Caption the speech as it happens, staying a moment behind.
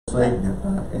Praise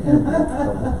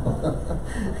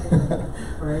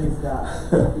God.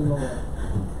 Thank you, Lord.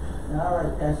 All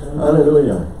right, Pastor.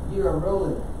 Hallelujah. You are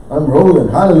rolling. I'm rolling.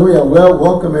 Hallelujah. Well,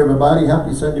 welcome everybody.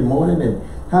 Happy Sunday morning and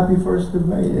happy 1st of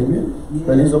May. Amen. Yeah.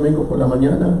 Feliz domingo por la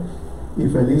mañana y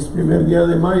feliz primer día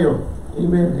de mayo.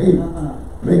 Amen. Hey,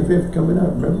 May 5th coming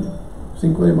up, remember?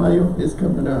 5 de mayo is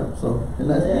coming up. So, and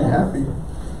let's be happy.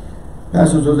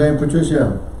 Pastor José and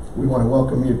Patricia, we want to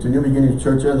welcome you to New Beginnings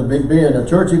Church of the Big Bend, a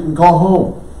church you can call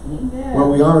home. Amen. Where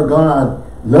we honor God,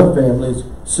 love families,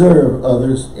 serve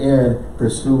others, and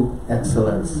pursue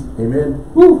excellence. Amen.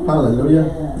 Woo, hallelujah.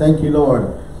 Yeah. Thank you,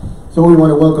 Lord. So we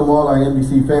want to welcome all our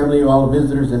NBC family, all the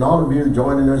visitors, and all of you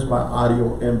joining us by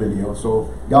audio and video. So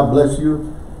God bless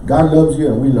you. God loves you,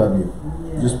 and we love you.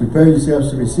 Yeah. Just prepare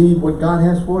yourselves to receive what God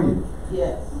has for you.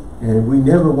 Yes. And we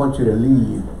never want you to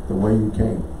leave the way you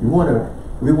came.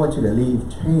 We want you to leave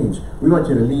changed. We want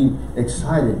you to leave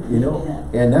excited, you know.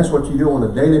 Yeah. And that's what you do on a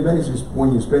daily basis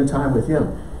when you spend time with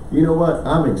Him. You know what?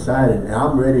 I'm excited and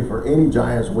I'm ready for any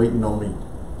giants waiting on me.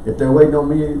 If they're waiting on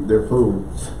me, they're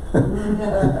fools.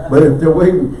 But if they're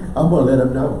waiting, I'm going to let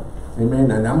them know. Amen.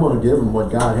 And I'm going to give them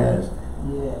what God has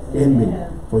in me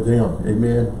for them.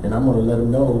 Amen. And I'm going to let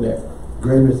them know that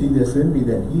greater is He that's in me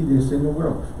than he that's in the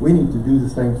world. We need to do the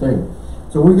same thing.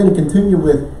 So we're going to continue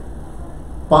with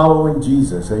following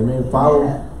Jesus. Amen.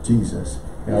 Follow Jesus.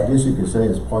 And I guess you could say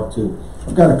it's part 2.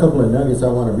 I've got a couple of nuggets I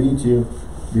want to read to you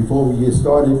before we get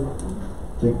started.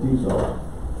 Take these off.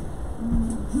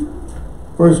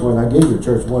 First one, I gave the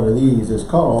church one of these. It's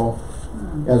called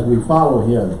As We Follow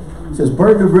Him. It says,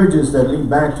 burn the bridges that lead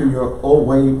back to your old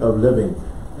way of living.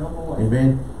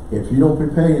 Amen. If you don't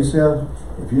prepare yourself,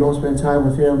 if you don't spend time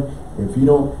with Him, if you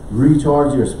don't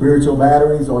recharge your spiritual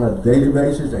batteries on a daily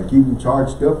basis and keep them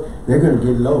charged up, they're going to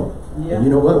get low. Yeah. And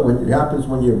you know what? When it happens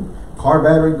when your car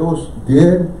battery goes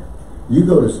dead, you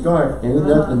go to start, ain't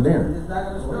nothing there.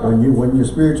 When your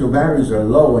spiritual batteries are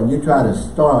low and you try to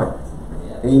start,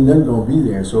 ain't nothing going to be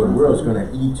there. So the world's going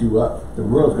to eat you up. The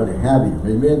world's going to have you.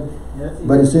 Amen. Yes,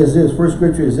 but it says this, first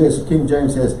scripture is this, King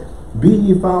James says, be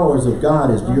ye followers of God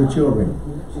as dear children.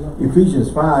 Ephesians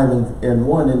 5 and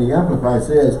 1 in the Amplified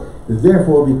says,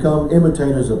 therefore become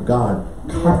imitators of God.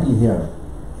 Copy Him.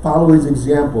 Follow His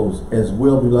examples as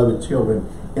well-beloved children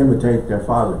imitate their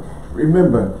Father.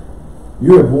 Remember,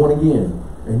 you're born again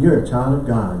and you're a child of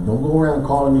God. Don't go around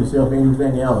calling yourself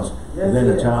anything else than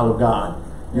a child of God.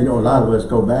 You know, a lot of us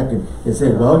go back and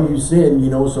say, well, you sinned, you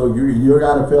know, so you're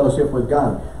out of fellowship with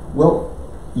God. Well,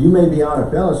 you may be out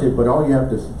of fellowship, but all you have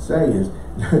to say is,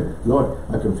 Lord,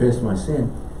 I confess my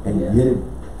sin and get it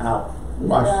out.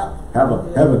 Wash, have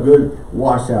a good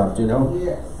wash out, you know.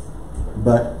 Yes.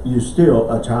 But you're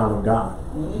still a child of God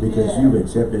because you've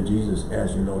accepted Jesus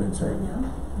as your Lord and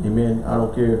Savior. Amen. I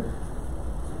don't care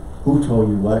who told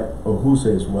you what or who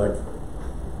says what.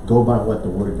 Go by what the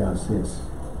Word of God says.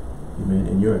 Amen.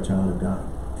 And you're a child of God.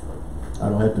 I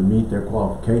don't have to meet their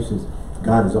qualifications.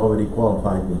 God has already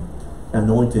qualified me,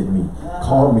 anointed me,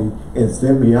 called me, and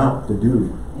sent me out to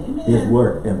do His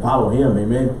work and follow Him.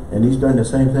 Amen. And He's done the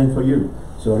same thing for you.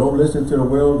 So don't listen to the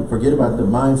world. Forget about the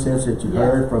mindsets that you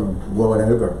heard from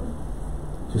whatever.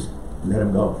 Just let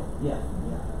them go.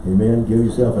 Amen. Give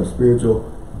yourself a spiritual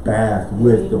bath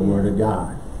with the Word of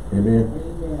God. Amen.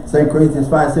 2 Corinthians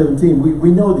 5:17.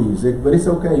 We know these, but it's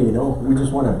okay, you know. We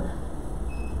just want to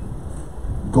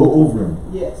go over them.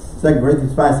 Yes. 2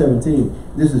 Corinthians 5:17.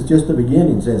 This is just the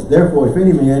beginning. It says, therefore, if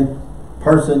any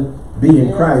person be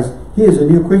in Christ, he is a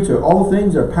new creature. All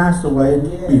things are passed away.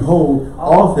 Behold,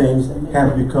 all things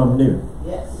have become new.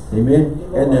 Amen.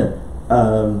 And the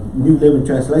New Living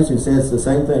Translation says the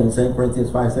same thing. 2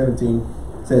 Corinthians 5:17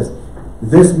 says,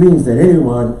 this means that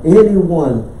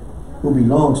anyone who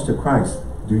belongs to Christ.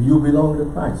 Do you belong to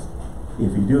Christ?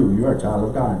 If you do, you're a child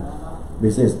of God.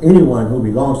 It says anyone who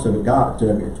belongs to God,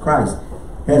 to Christ,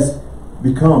 has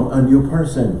become a new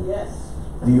person.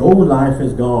 The old life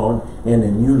is gone and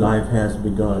a new life has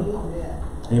begun.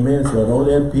 Amen. So don't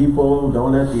let people,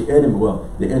 don't let the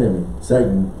enemy,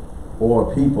 Satan,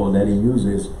 or people that he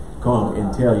uses come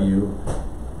and tell you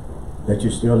that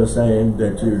you're still the same,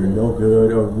 that you're no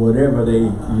good, or whatever they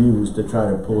use to try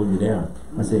to pull you down.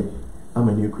 I say, I'm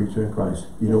a new creature in Christ.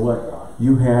 You know what?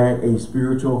 You had a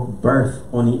spiritual birth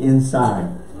on the inside.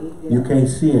 You can't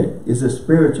see it. It's a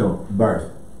spiritual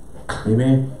birth.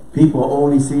 Amen. People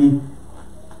only see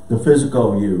the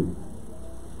physical you.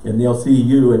 And they'll see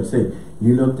you and say,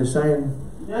 you look the same.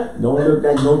 Don't look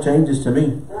like no changes to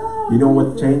me. You know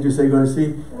what changes they're going to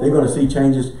see? They're going to see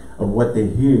changes of what they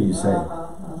hear you say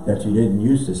that you didn't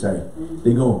used to say.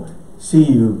 They're going to see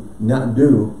you not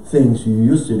do things you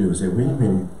used to do. Say, wait a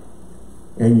minute.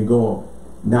 And you go,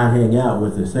 not hang out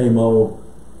with the same old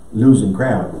losing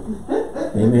crowd.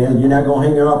 Amen. You're not going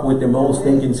to hang out with them old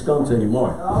stinking skunks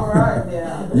anymore. All right,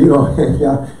 yeah. You're going to hang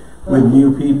out with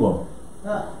new people.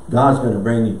 God's going to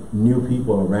bring new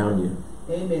people around you.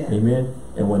 Amen. Amen.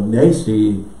 And when they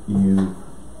see you,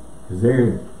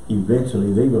 they're going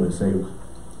to say,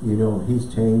 you know,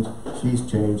 he's changed, she's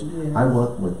changed. Yes. I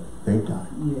want what they've got.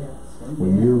 Yes.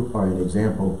 When you are an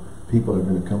example, people are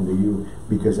going to come to you,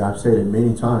 because I've said it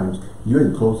many times, you're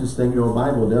the closest thing to a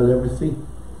Bible they'll ever see.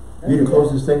 You're the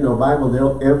closest thing to a Bible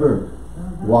they'll ever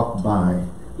walk by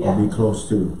or be close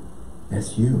to.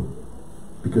 That's you.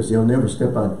 Because they'll never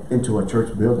step out into a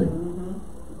church building.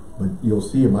 But you'll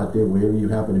see them out there wherever you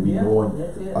happen to be going,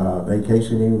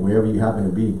 vacationing, wherever you happen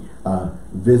to be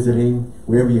visiting,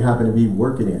 wherever you happen to be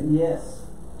working at. Yes.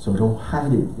 So don't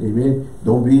hide it. Amen.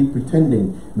 Don't be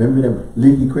pretending. Remember them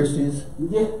leaky Christians?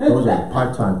 Yeah. Those are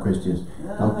part-time Christians.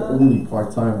 I'm only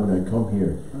part-time when I come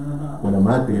here. When I'm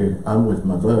out there, I'm with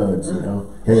my buds, you know.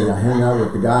 Hey, I hang out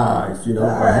with the guys, you know, or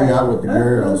I hang out with the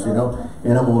girls, you know,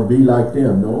 and I'm going to be like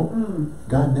them. No.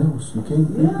 God knows. You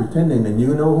can't be pretending. And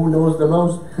you know who knows the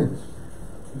most?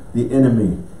 The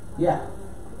enemy. Yeah.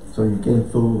 So you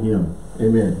can't fool him.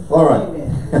 Amen. All right.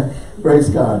 Amen. Praise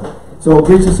God. So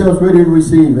get yourselves ready to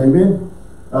receive. Amen.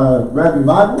 Grab your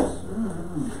Bibles.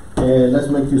 And let's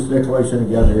make this declaration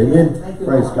together. Amen.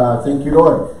 Praise God. Thank you,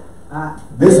 Lord.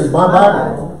 This is my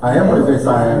Bible. I am what it says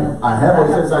I am. I have what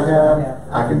it says I have.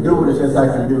 I can do what it says I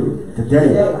can do.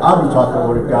 Today, I'll be talking the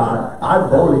word of God. I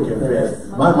boldly confess.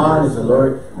 My mind is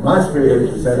alert. My spirit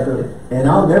is receptive. And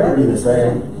I'll never be the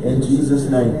same. In Jesus'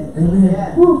 name.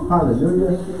 Amen. Woo,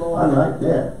 hallelujah. I like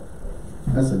that.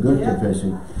 That's a good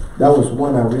confession. That was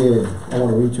one I read. I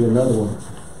want to read you another one.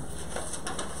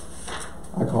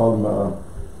 I call them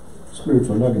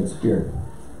spiritual nuggets here.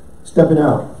 Stepping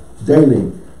out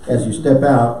daily. As you step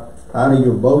out of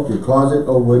your boat, your closet,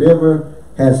 or whatever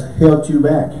has held you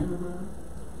back.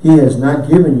 He has not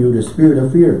given you the spirit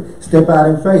of fear. Step out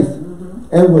in faith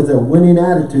and with a winning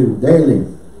attitude daily.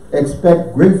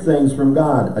 Expect great things from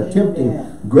God,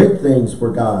 attempting great things for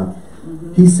God.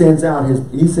 He sent out his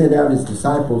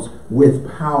disciples with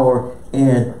power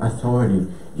and authority.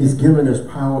 He's given us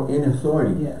power and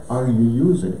authority. Yes. Are you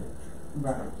using it?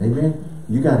 Right. Amen.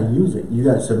 You got to use it. You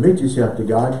got to submit yourself to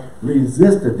God.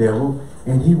 Resist the devil,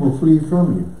 and he will flee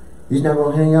from you. He's not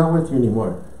going to hang out with you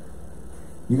anymore.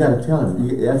 You got to tell him.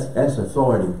 That's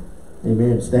authority.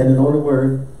 Amen. Standing on the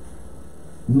word.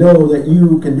 Know that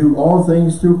you can do all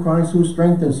things through Christ who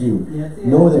strengthens you. Yes, yes.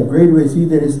 Know that greater is he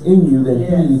that is in you than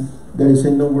he that is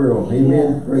in the world.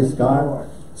 Amen. Yes. Praise God.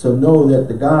 So know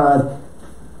that God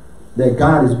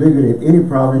is bigger than any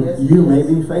problem you may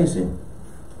be facing.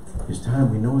 It's time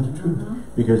we know the truth.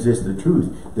 Because it's the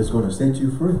truth that's going to set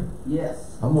you free.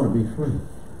 Yes. I want to be free.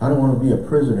 I don't want to be a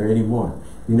prisoner anymore.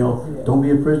 You know, don't be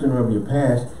a prisoner of your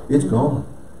past. It's gone.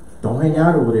 Don't hang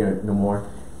out over there no more.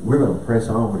 We're going to press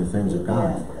on with the things of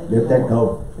God. Let that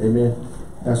go. Amen.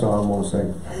 That's all I'm going to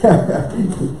say.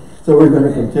 So we're going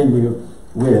to continue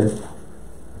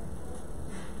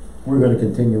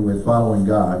with following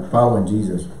God, following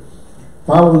Jesus.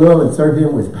 Follow, love, and serve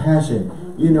him with passion.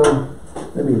 You know,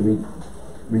 let me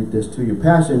read this to you.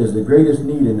 Passion is the greatest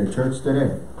need in the church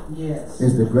today. Yes.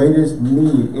 It's the greatest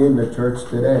need in the church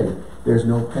today. There's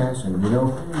no passion. You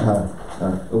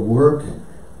know, work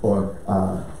or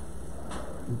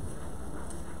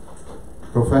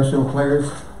professional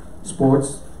players,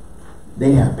 sports,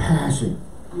 they have passion.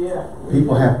 Yeah.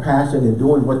 People have passion in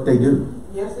doing what they do.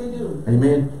 Yes, they do.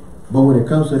 Amen. But when it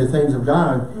comes to the things of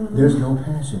God, there's no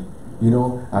passion. You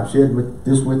know, I've shared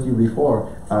this with you before.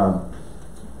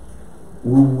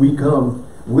 We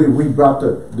brought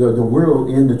the world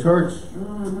in the church,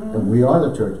 and we are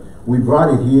the church. We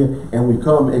brought it here, and we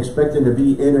come expecting to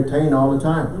be entertained all the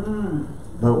time.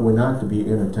 But we're not to be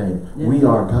entertained. We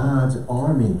are God's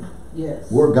army.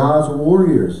 Yes. We're God's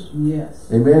warriors. Yes.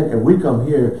 Amen. And we come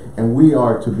here, and we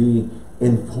are to be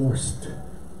enforced.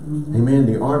 Amen.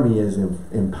 The army is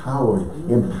empowered.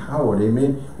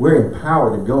 Amen. We're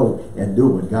empowered to go and do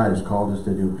what God has called us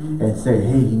to do, and say,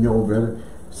 hey, you know, brother,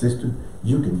 sister,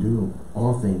 you can do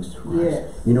all things through us.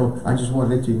 You know, I just want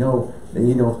to let you know that,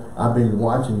 you know, I've been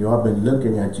watching you, I've been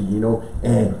looking at you, you know,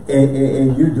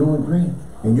 and you're doing great,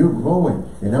 and you're growing,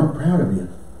 and I'm proud of you.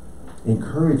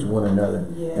 Encourage one another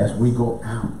as we go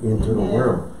out into the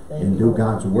world and do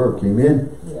God's work. Amen.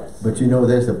 Yes. But you know,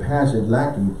 there's a passion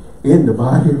lacking in the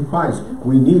body of Christ.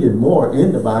 We need it more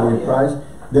in the body of Christ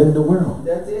than the world.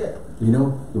 That's it. You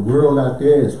know, the world out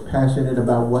there is passionate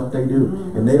about what they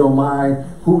do, and they don't mind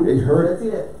who they hurt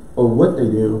or what they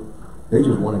do. They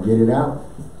just want to get it out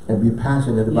and be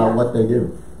passionate about what they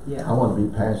do. Yeah. I want to be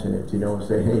passionate, you know, and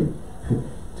say, hey,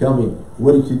 tell me,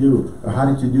 what did you do? Or how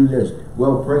did you do this?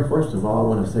 Well, pray first of all.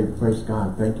 I want to say, praise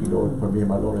God. Thank you, Lord, for being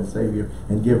my Lord and Savior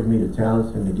and giving me the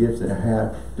talents and the gifts that I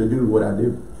have to do what I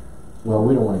do. Well,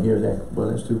 we don't want to hear that. Well,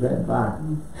 that's too bad. Bye.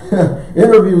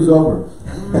 Interview's over.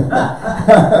 All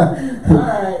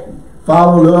right.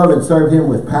 Follow, love, and serve Him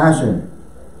with passion.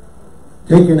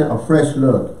 Taking a fresh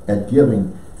look at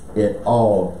giving it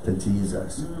all to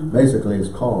Jesus. Basically, it's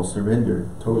called surrender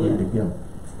totally to Him.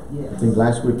 Yes. I think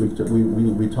last week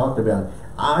we talked about,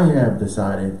 I have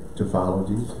decided to follow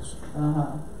Jesus.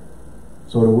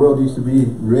 So the world needs to be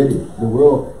ready. The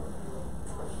world,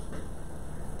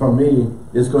 for me,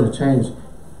 is going to change,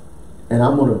 and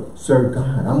I'm going to serve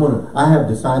God. I have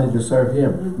decided to serve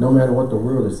Him, no matter what the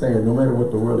world is saying, no matter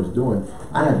what the world is doing.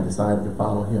 I have decided to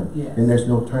follow Him, and there's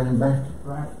no turning back.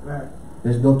 Right.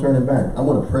 There's no turning back. I'm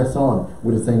going to press on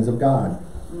with the things of God,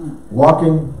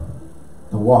 walking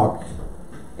the walk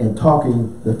and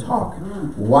talking the talk,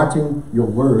 watching your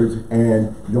words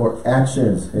and your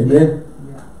actions. Amen.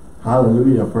 Yeah.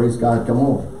 Hallelujah. Praise God. Come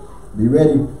on, be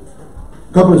ready.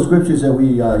 A couple of scriptures that we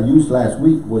used last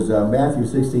week was Matthew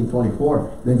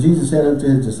 16:24. Then Jesus said unto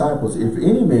His disciples, if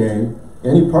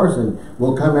any person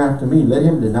will come after me, let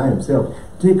him deny himself,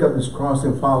 take up his cross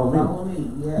and follow me. Follow me.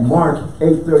 Yes. Mark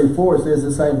 8:34 says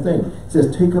the same thing. It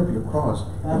says, take up your cross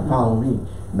and follow me.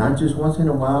 Not just once in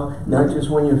a while, not just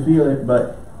when you feel it,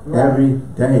 but every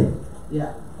day.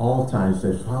 Yeah. All times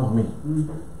says, follow me.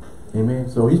 Amen.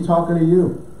 So He's talking to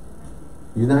you.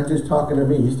 He's not just talking to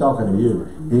me, He's talking to you.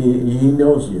 He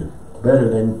knows you better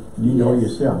than you know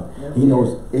yourself. He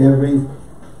knows everything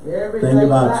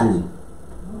about you.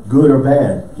 Good or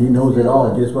bad. He knows it all.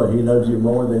 And guess what? He loves you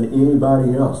more than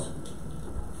anybody else.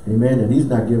 Amen. And He's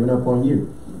not giving up on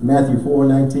you. Matthew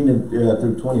 4:19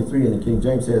 through 23 in the King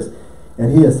James says,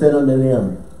 and He has said unto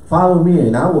them, follow me,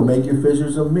 and I will make you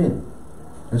fishers of men.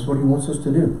 That's what He wants us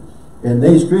to do. And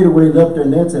they straightway left their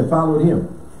nets and followed Him.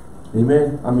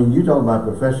 Amen. I mean, you talking about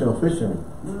professional fishermen.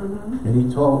 And He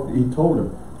told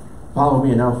them, follow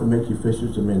me, and I'll make you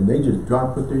fishers of men. They just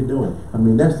drop what they're doing. I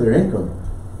mean, that's their income.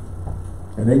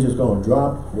 And they just gonna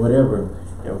drop whatever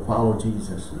and follow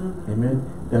Jesus. Amen.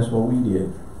 That's what we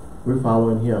did. We're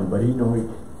following Him, but He's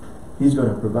going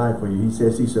to provide for you. He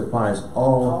says He supplies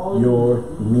all your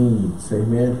needs.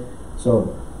 Amen.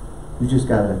 So you just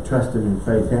got to trust Him in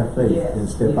faith, have faith, and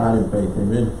step out in faith.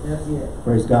 Amen.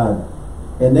 Praise God.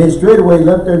 And they straightway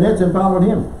left their nets and followed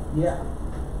Him. Yeah.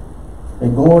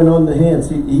 And going on the hands,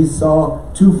 he saw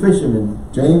two fishermen,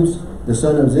 James, the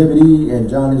son of Zebedee, and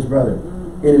John, his brother,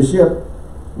 in a ship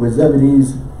with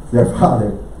Zebedee's, their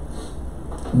father,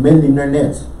 mending their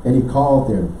nets. And He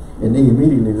called them. And they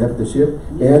immediately left the ship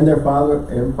and their father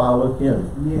and followed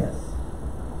Him. Yes.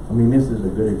 I mean, this is a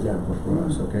good example for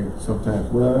us, okay?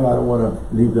 Sometimes, well, I don't want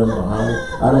to leave them behind.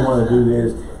 I don't want to do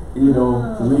this. You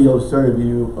know, we'll serve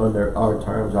you under our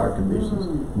terms, our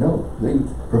conditions. No, they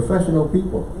professional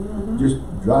people. Just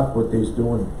drop what they're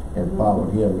doing and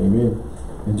follow Him. Amen.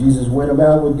 And Jesus went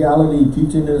about with Galilee,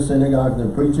 teaching in the synagogues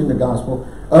and preaching the gospel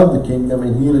of the kingdom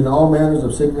and healing all manners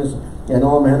of sickness and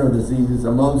all manner of diseases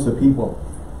amongst the people.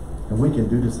 And we can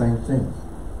do the same thing.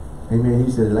 Amen.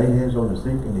 He said, lay hands on the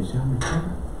sick and they shall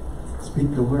recover.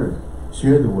 Speak the word.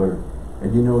 Share the word.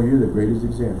 And you know, you're the greatest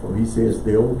example. He says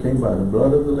they overcame by the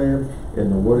blood of the Lamb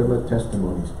and the word of their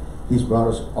testimonies. He's brought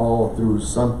us all through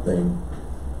something.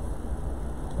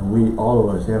 And all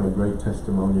of us have a great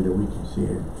testimony that we can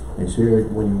share. And share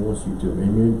it when He wants you to.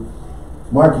 Amen.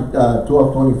 Mark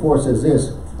 12:24 says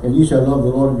this, and you shall love the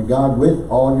Lord your God with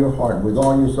all your heart, with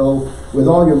all your soul, with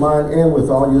all your mind, and with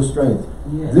all your strength.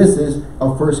 Yes. This is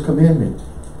a first commandment.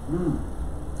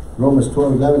 Romans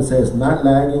 12:11 says, not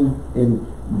lagging in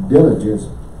diligence,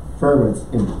 fervence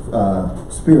in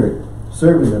spirit,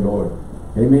 serving the Lord.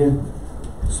 Amen.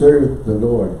 Serve the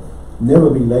Lord. Never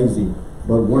be lazy,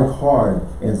 but work hard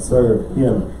and serve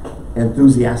Him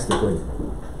enthusiastically.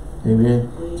 Amen.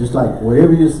 Just like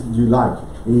whatever you like,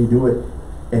 and you do it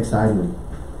excitedly.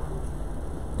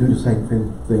 Do the same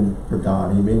thing for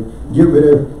God. Amen. Get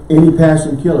rid of any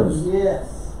passion killers.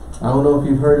 Yes. I don't know if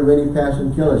you've heard of any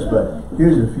passion killers, but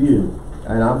here's a few.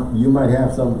 And you might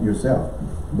have some yourself.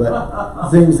 But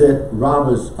things that rob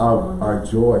us of our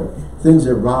joy. Things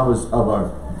that rob us of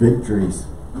our victories.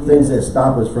 Things that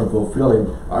stop us from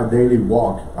fulfilling our daily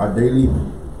walk.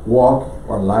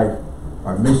 Our life,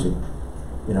 our mission.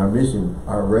 In our mission,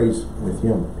 our race with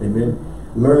Him. Amen.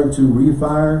 Learn to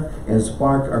refire and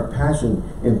spark our passion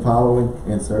in following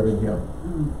and serving Him.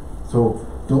 So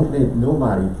don't let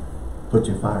nobody put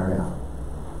your fire out.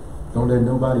 Don't let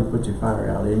nobody put your fire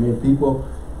out. Amen.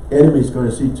 Enemy's going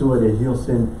to see to it that he'll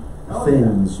send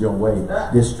things your way,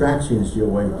 distractions your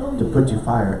way to put your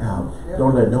fire out.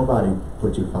 Don't let nobody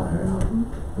put your fire out.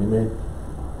 Amen.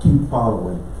 Keep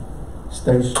following.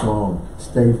 Stay strong.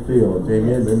 Stay filled.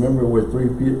 Amen. Remember, we're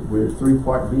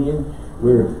three-part being.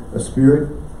 We're a spirit,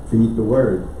 feed the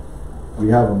word. We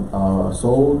have a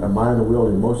soul, a mind, a will,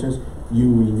 emotions.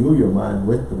 You renew your mind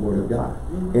with the word of God.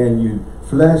 And you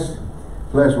flesh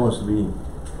wants to be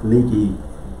leaky.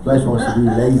 Flesh wants to be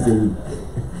lazy.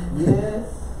 Yes.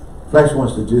 Flesh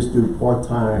wants to just do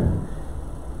part-time.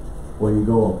 When you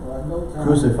go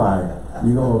crucify,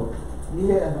 you go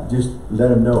just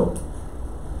let him know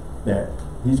that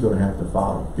he's going to have to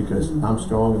follow, because I'm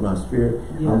strong in my spirit.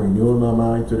 I'm renewing my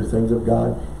mind to the things of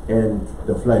God, and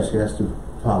the flesh has to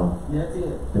follow. That's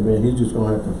it. Amen. He's just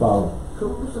going to have to follow.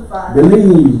 Crucify.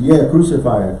 Believe,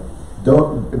 crucify.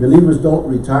 Believers don't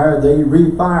retire, they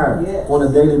refire on a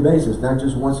daily basis, not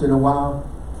just once in a while,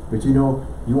 but you know,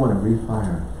 you want to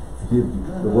refire.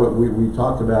 What we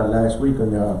talked about last week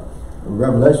on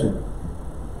Revelation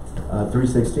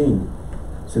 3:16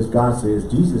 says, God says,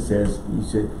 Jesus says, he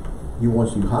said, he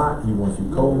wants you hot, he wants you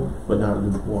cold, but not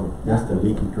lukewarm. That's the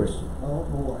leaky Christian. Oh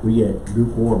boy. We get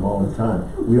lukewarm all the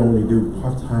time. We only do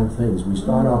part-time things. We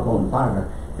start off on fire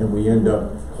and we end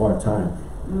up part-time.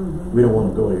 We don't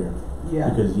want to go there.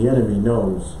 Because the enemy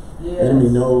knows. The enemy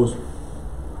knows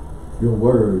your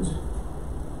words.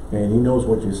 And he knows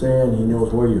what you're saying. He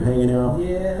knows where you're hanging out.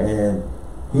 And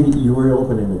you're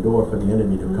opening the door for the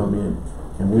enemy to come in.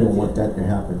 And we don't want that to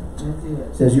happen.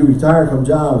 It says you retire from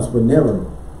jobs, but never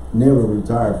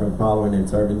retire from following and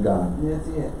serving God.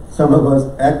 Some of us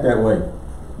act that way.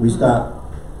 We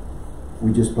stop.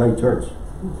 We just play church.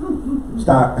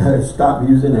 Stop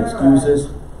using excuses.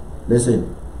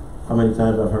 Listen, how many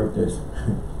times I've heard this?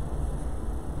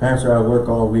 Pastor, I work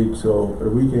all week, so for the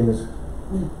weekends,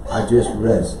 I just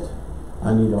rest.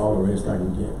 I need all the rest I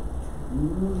can get.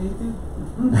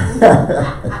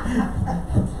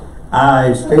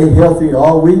 I stay healthy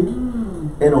all week,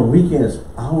 and on weekends,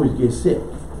 I always get sick.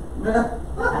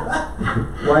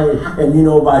 Why? And you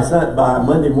know, by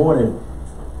Monday morning,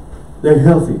 they're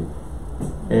healthy,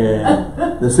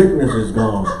 and the sickness is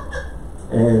gone.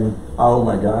 And oh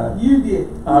my God, you did.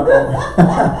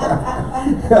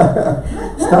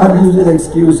 Stop using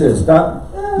excuses. Stop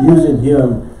using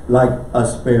him like a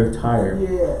spare tire.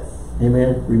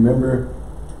 Amen. Remember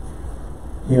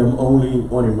him only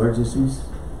on emergencies.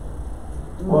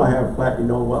 Well, I have a flat, you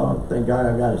know, well, thank God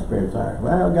I got a spare tire.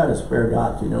 Well, I got a spare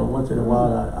got, you know, once in a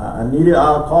while I need it,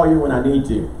 I'll call you when I need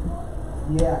to.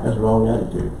 That's a wrong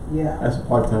attitude. That's a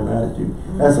part-time attitude.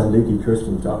 That's a leaky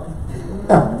Christian talk.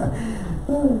 That's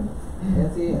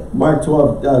it. Mark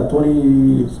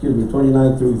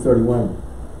 29 through 31.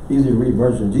 Easy to read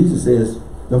version. Jesus says,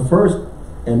 the first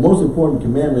and most important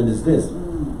commandment is this.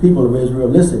 People of Israel,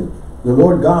 listen. The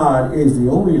Lord God is the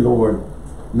only Lord.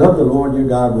 Love the Lord your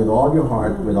God with all your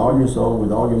heart, with all your soul,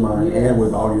 with all your mind, and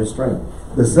with all your strength.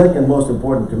 The second most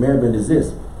important commandment is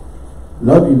this.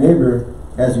 Love your neighbor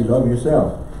as you love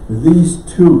yourself. These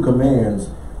two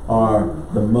commands are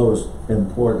the most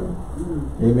important.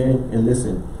 Amen. And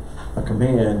listen, a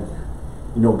command,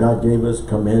 you know, God gave us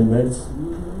commandments.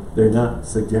 They're not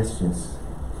suggestions.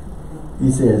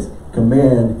 He says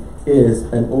command is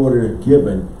an order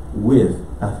given with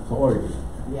authority.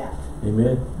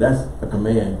 Amen. That's a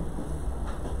command.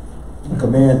 A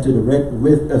command to direct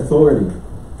with authority.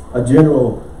 A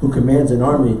general who commands an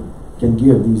army can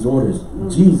give these orders.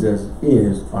 Jesus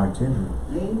is our general.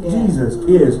 Jesus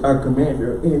is our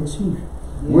commander-in-chief.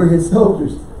 We're his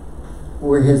soldiers.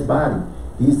 We're his body.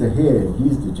 He's the head.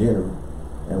 He's the general.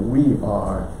 And we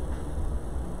are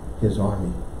his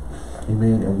army.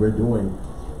 Amen. And we're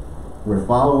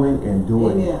following and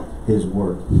doing his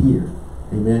work here.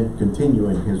 Amen.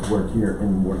 Continuing his work here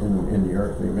in the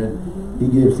earth. Amen. He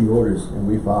gives the orders and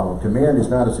we follow. Command is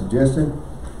not a suggestion.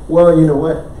 Well, you know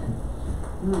what?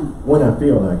 When I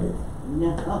feel like it.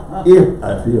 If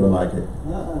I feel like it.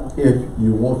 If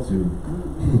you want to.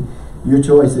 Your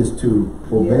choice is to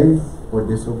obey or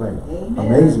disobey.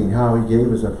 Amazing how he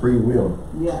gave us a free will.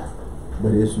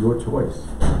 But it's your choice.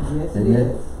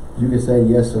 Amen. You can say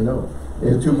yes or no.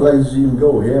 There's two places you can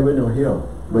go, heaven or hell.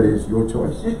 But it's your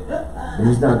choice. And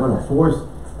he's not going to force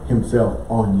himself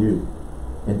on you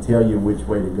and tell you which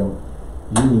way to go.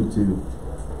 You need to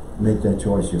make that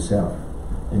choice yourself.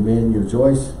 Amen. Your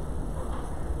choice.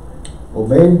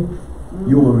 Obey.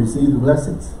 You will receive the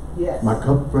blessings. My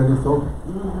cup runneth over.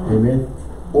 Amen.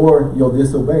 Or you'll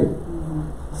disobey.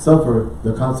 Suffer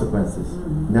the consequences.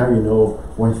 Now you know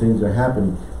when things are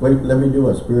happening. Wait, let me do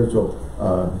a spiritual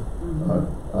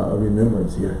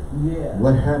remembrance here.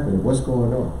 What happened? What's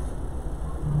going on?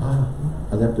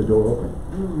 I left the door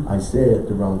open. I said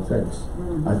the wrong things.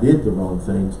 I did the wrong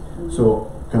things.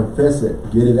 So confess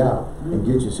it, get it out, and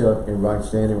get yourself in right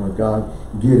standing with God.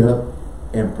 Get up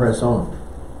and press on.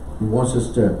 He wants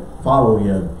us to follow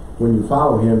him. When you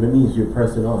follow him, it means you're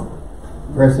pressing on.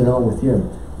 Pressing on with him.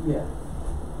 Yeah.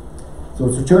 So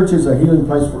the church is a healing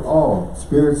place for all.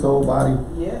 Spirit, soul, body.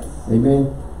 Yes.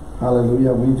 Amen.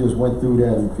 Hallelujah. We just went through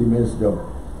that a few minutes ago.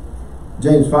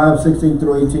 James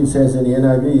 5:16-18 says in the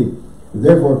NIV,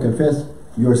 therefore confess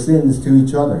your sins to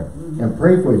each other and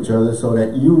pray for each other so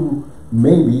that you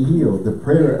may be healed. The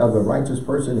prayer of a righteous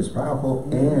person is powerful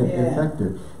and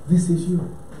effective. This is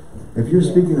you. If you're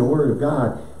speaking the word of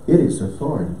God, it is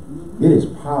authority. It is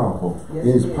powerful. Yes,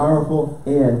 it is powerful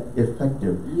and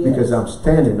effective because I'm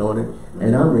standing on it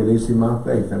and I'm releasing my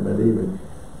faith and believing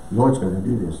Lord's going to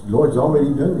do this. Lord's already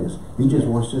done this. He just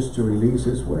wants us to release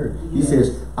his word. He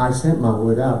says, I sent my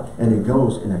word out and it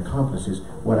goes and accomplishes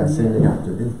what I sent it out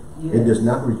to do. It does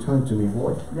not return to me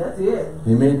void. That's it.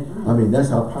 Amen. I mean, that's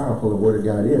how powerful the word of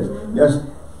God is. Yes,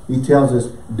 he tells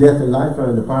us death and life are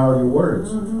in the power of your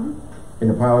words. In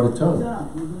the power of the tongue.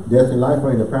 Death and life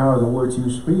are in the power of the words you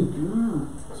speak.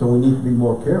 So we need to be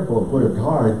more careful and put a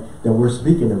guard that we're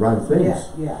speaking the right things.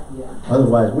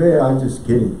 Otherwise, well, I'm just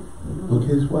kidding. Well,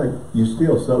 guess what? You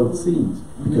still sowed seeds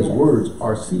because words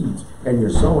are seeds and you're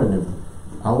sowing them.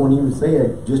 I won't even say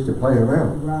it just to play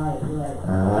around. Right.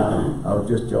 I was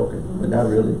just joking, but not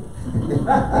really.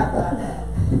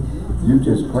 You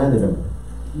just planted them.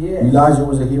 Elijah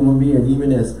was a human being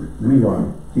even as we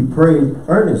are. He prayed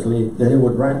earnestly that it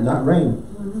would not rain.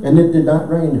 And it did not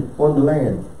rain on the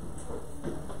land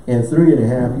in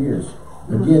 3.5 years.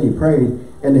 Again, he prayed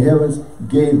and the heavens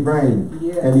gave rain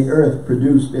and the earth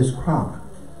produced its crop.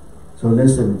 So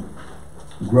listen,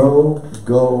 grow,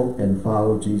 go, and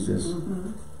follow Jesus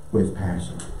with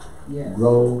passion.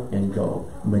 Grow and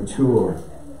go. Mature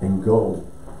and go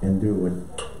and do what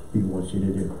he wants you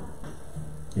to do.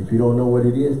 If you don't know what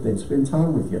it is, then spend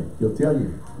time with him. He'll tell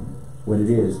you what it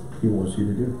is he wants you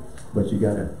to do. But you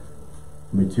got to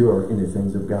mature in the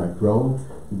things of God. Grow,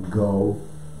 go,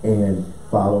 and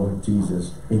follow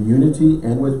Jesus in unity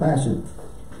and with passion.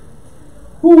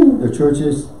 The church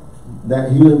is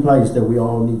that healing place that we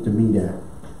all need to meet at.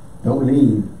 Don't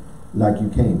leave like you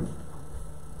came.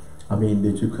 I mean,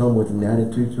 did you come with an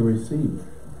attitude to receive?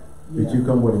 Did you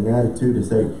come with an attitude to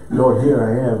say, Lord, here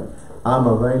I am. I'm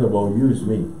available. Use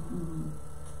me.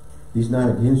 He's not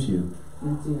against you.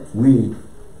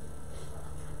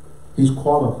 He's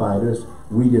qualified us.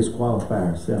 We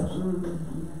disqualify ourselves.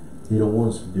 He don't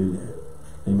want us to do that.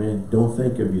 Amen. Don't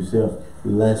think of yourself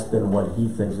less than what he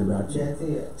thinks about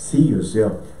you. See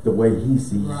yourself the way he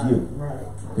sees you.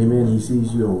 Amen. He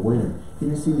sees you a winner.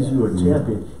 He sees you a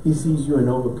champion. He sees you an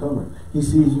overcomer. He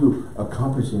sees you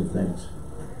accomplishing things.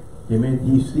 Amen.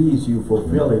 He sees you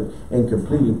fulfilling and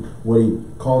completing what he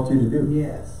called you to do.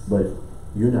 But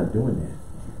you're not doing that.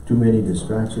 Too many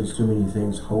distractions, too many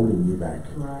things holding you back.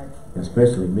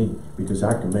 Especially me, because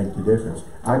I can make the difference.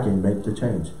 I can make the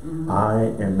change.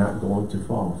 I am not going to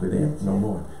fall for that no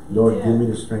more. Lord, give me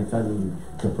the strength I need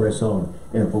to press on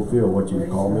and fulfill what you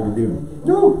called me to do.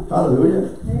 No,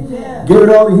 hallelujah. Give it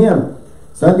all to him.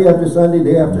 Sunday after Sunday,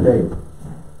 day after day.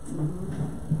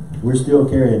 We're still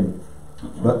carrying,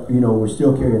 but you know, we're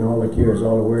still carrying all the cares,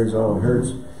 all the worries, all the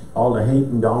hurts, all the hate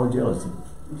and all the jealousy.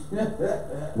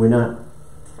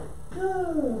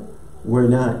 We're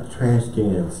not trash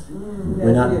cans.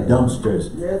 We're not dumpsters.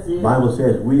 The Bible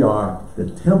says we are the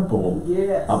temple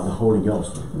of the Holy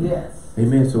Ghost.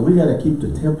 Amen. So we got to keep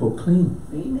the temple clean.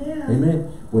 Amen.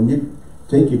 When you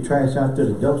take your trash out to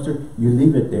the dumpster, you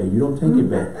leave it there. You don't take it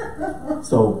back.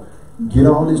 So get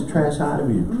all this trash out of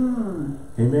you.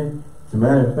 Amen. As a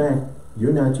matter of fact,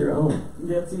 you're not your own.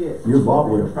 You're bought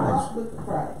with a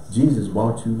price. Jesus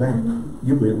bought you back.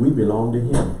 We belong to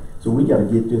him. So we got to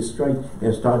get this straight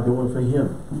and start doing for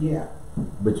him.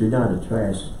 But you're not a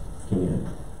trash can.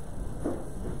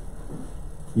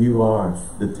 You are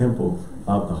the temple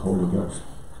of the Holy Ghost.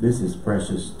 This is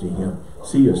precious to him.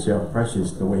 See yourself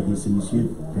precious the way he sees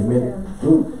you. Amen.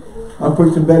 Ooh, I'm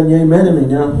preaching better than you amen to me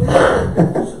now.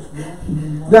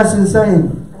 That's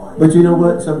insane. But you know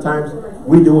what? Sometimes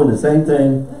we doing the same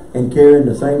thing and carrying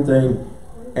the same thing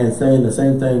and saying the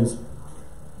same things,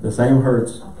 the same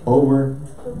hurts over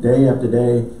day after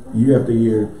day, year after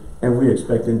year, and we're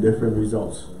expecting different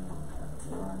results.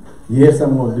 Yes,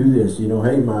 I'm going to do this. You know,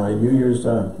 hey, my New Year's,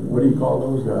 what do you call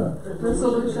those?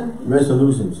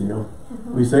 Resolutions, you know.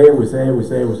 We say it every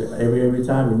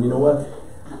time. And you know what?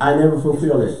 I never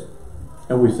fulfill it.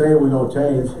 And we say we're going to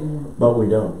change, but we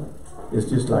don't. It's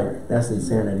just like, that's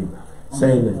insanity.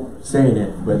 saying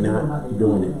it, but not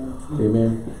doing it.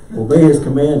 Amen. Obey his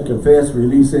command, confess,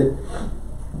 release it,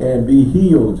 and be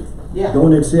healed. Yeah.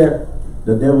 Don't accept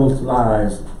the devil's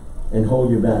lies and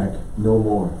hold you back no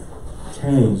more.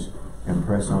 Change and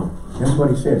press on. That's what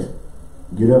he says.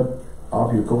 Get up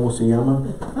off your como se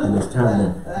llama, and it's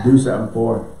time to do something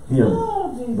for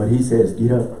him. But he says,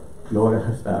 get up, Lord,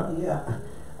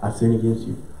 I've sinned against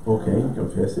you. Okay,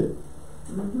 confess it.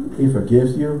 He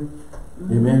forgives you.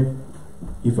 Amen.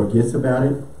 He forgets about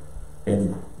it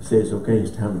and says, okay,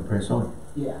 it's time to press on.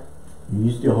 Yeah.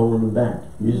 You still holding him back.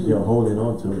 You still holding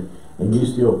on to it. And you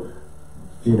still,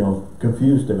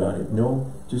 confused about it.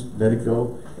 No, just let it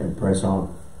go and press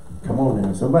on. Come on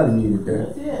now. Somebody needed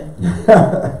that.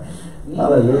 That's it.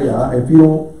 Hallelujah. If you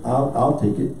don't, I'll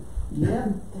take it. Yeah.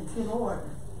 Thank you, Lord.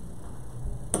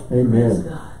 Amen. Praise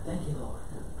God. Thank you, Lord.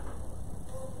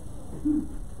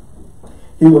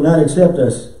 He will not accept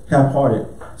us half-hearted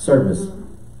service.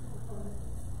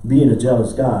 Being a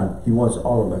jealous God, he wants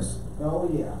all of us. Oh,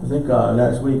 yeah. I think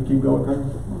last week, keep going, Kurt.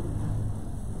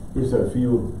 Here's a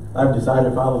few. I've decided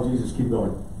to follow Jesus. Keep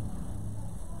going.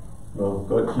 Well,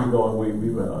 go keep going.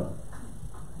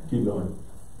 Keep going.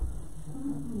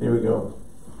 Here we go.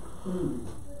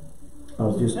 I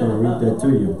was just going to read that to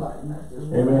you.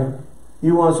 Amen.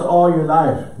 He wants all your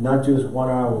life, not just 1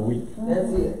 hour a week.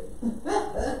 That's it.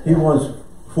 He wants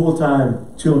full-time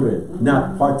children,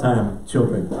 not part-time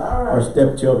children or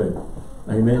stepchildren.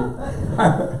 Amen.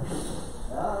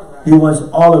 He wants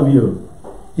all of you.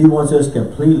 He wants us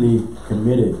completely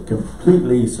committed,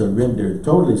 completely surrendered,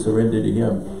 totally surrendered to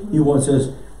him. He wants us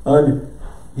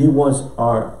he wants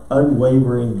our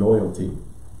unwavering loyalty.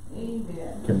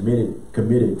 Amen.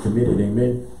 Committed.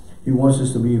 Amen. He wants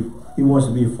us to be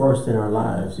first in our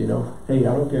lives, Hey,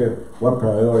 I don't care what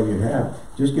priority you have.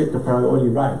 Just get the priority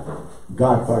right.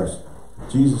 God first.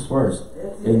 Jesus first.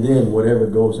 And then whatever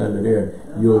goes under there.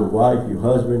 Your wife, your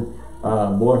husband,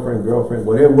 boyfriend, girlfriend,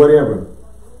 whatever.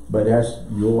 But that's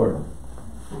your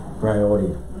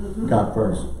priority. God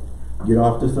first. Get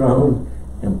off the throne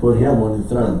and put him on the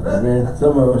throne. Amen.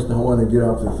 Some of us don't want to get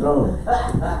off the throne.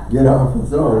 Get off the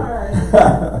throne.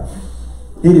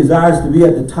 He desires to be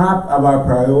at the top of our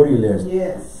priority list.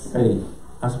 Yes. Hey,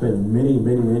 I spent many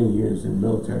years in the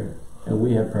military, and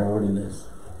we had priority lists.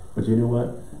 But you know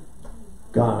what?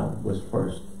 God was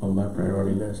first on my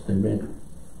priority list. Amen.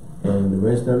 And the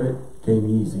rest of it came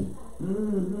easy.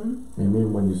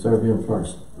 Amen. When you serve him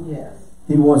first. Yes.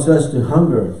 He wants us to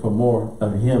hunger for more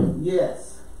of him.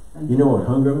 Yes. You know what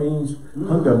hunger means?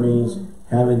 Hunger means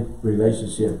having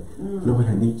relationship. Lord,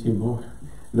 I need you more.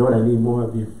 Lord, I need more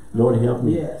of you. Lord, help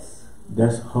me. Yes.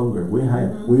 That's hunger.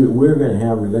 We're going to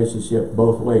have relationship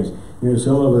both ways.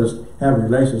 Some of us have a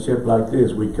relationship like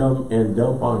this. We come and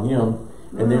dump on him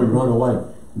and then run away.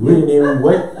 We didn't even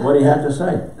wait what he had to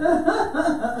say.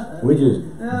 We just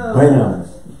bam,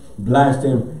 blast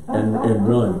him and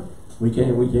run. We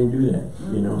can't do that.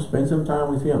 Spend some time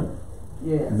with him.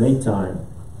 Yes. Make time.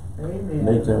 Amen.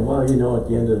 Make time. Well, at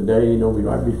the end of the day,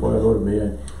 right before I go to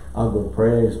bed, I'll go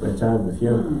pray, spend time with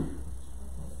him.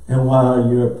 And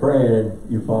while you're praying,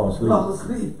 you fall asleep. Fall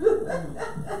asleep.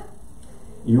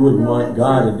 You wouldn't want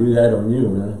God to do that on you,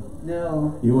 man.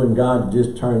 No. You wouldn't God to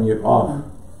just turn you off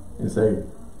and say,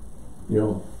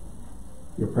 your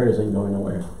prayers ain't going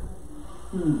nowhere.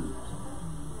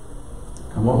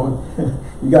 Come on.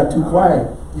 You got too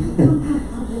quiet.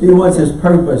 He wants his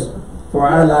purpose for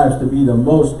our lives to be the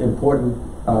most important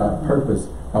purpose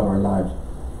of our lives.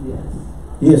 Yes.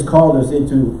 He has called us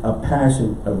into a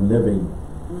passion of living.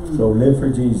 So live for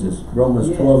Jesus. Romans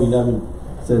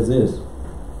 12:11 says this.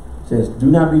 It says, do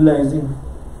not be lazy,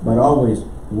 but always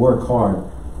work hard.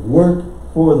 Work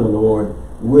for the Lord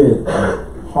with a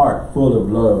heart full of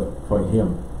love for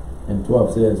him. And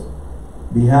 12 says,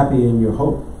 be happy in your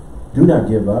hope. Do not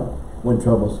give up when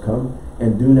troubles come,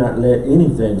 and do not let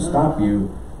anything stop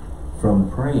you from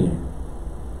praying.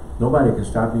 Nobody can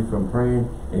stop you from praying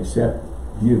except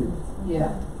you.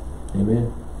 Yeah.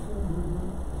 Amen.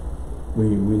 We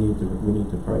need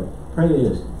to pray. Pray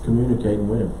is communicating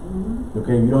with him.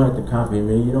 Okay, you don't have to copy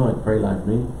me. You don't have to pray like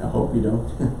me. I hope you don't.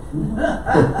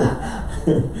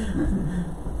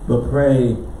 But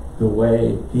pray the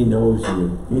way he knows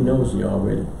you. He knows you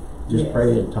already. Just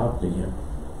pray and talk to him.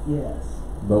 Yes.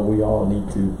 But we all need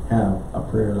to have a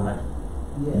prayer life.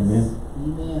 Yes. Amen.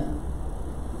 Amen.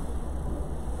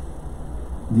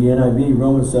 The NIV,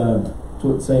 Romans,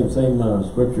 same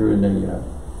scripture in the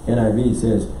NIV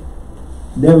says,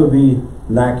 never be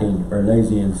lacking or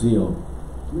lazy in zeal,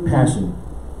 passion,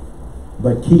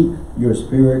 but keep your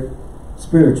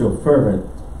spiritual fervent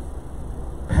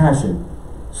passion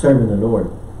serving the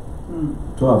Lord.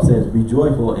 12 says, be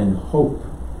joyful in hope,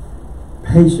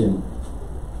 patient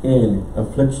in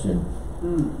affliction,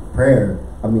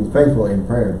 faithful in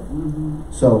prayer.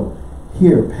 So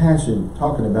here, passion,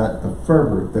 talking about the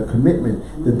fervor, the commitment,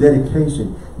 the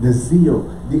dedication, the zeal,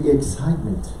 the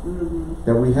excitement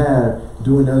that we have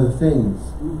doing other things.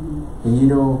 And you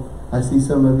know, I see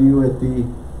some of you at the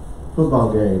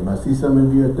football game. I see some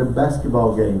of you at the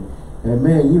basketball game. And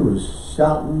man, you was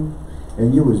shouting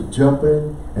and you was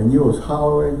jumping and you was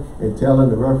hollering and telling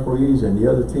the referees and the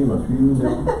other team a few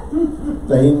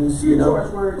things, you know.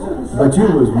 But you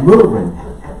was moving.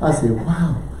 I said,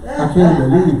 wow, I can't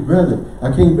believe, brother.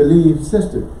 I can't believe,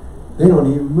 sister. They don't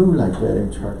even move like that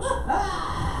in church.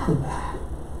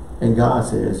 And God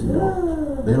says, you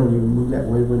know, they don't even move that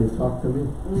way when they talk to me.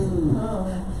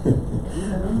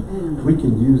 We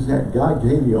can use that. God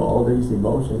gave you all these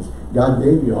emotions. God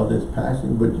gave you all this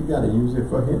passion, but you got to use it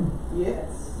for Him. Yes.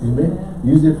 Amen.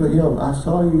 Yeah. Use it for Him. I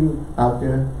saw you out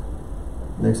there.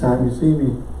 Next time you see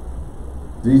me,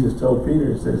 Jesus told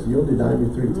Peter, He says, you'll deny me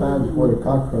 3 times before the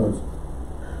cock crows.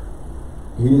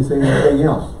 He didn't say anything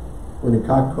else. When the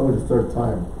cock crowed the 3rd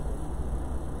time,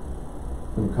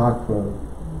 when the cock crowed,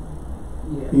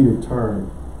 Peter turned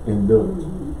and looked,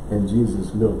 and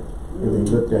Jesus looked, and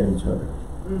they looked at each other,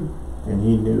 and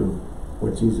he knew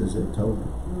what Jesus had told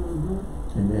him.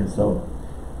 Amen. So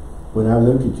when I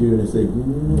look at you and I say,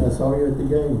 I saw you at the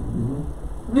game.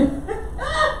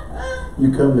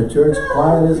 You come to church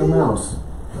quiet as a mouse.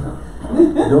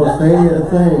 Don't say a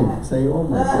thing. Say, oh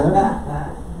my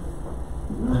God,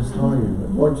 I saw you. The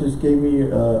Lord just gave me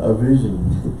a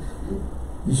vision.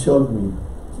 He showed me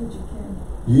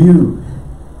you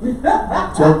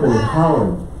jumping and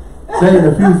hollering, saying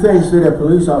a few things to that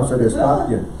police officer that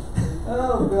stopped you.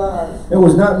 Oh God. It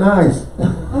was not nice.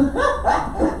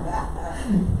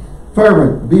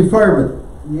 Fervent, be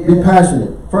fervent, be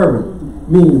passionate. Fervent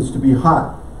means to be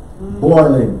hot,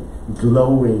 boiling,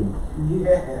 glowing,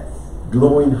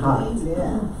 glowing hot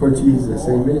for Jesus.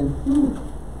 Amen.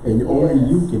 And only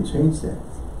you can change that.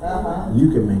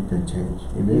 You can make that change.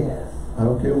 Amen. I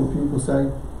don't care what people say.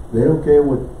 They don't care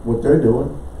what they're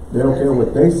doing. They don't care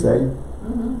what they say.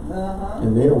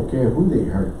 And they don't care who they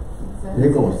hurt.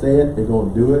 They're going to say it. They're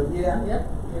going to do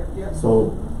it. So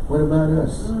what about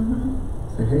us?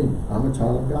 Say, hey, I'm a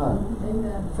child of God.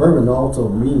 Fervent also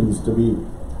means to be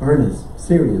earnest,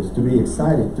 serious, to be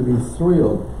excited, to be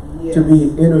thrilled, to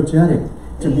be energetic,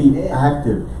 to be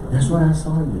active. That's what I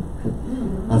saw you.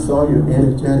 I saw you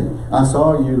energetic. I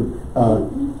saw you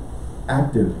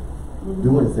active,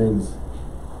 doing things.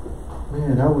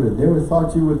 Man, I would have never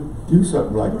thought you would do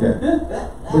something like that.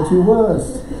 But you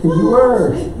was. You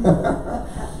were.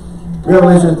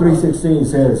 Revelation 3:16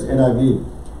 says, NIV,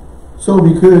 so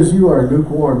because you are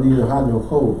lukewarm, neither hot nor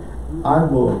cold, I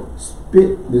will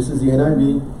spit, this is the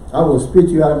NIV, I will spit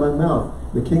you out of my mouth.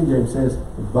 The King James says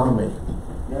vomit.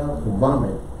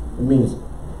 Vomit. It means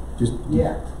just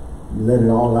let it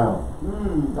all out.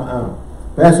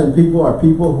 Passionate people are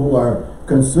people who are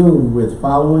consumed with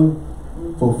following,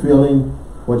 fulfilling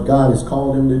what God has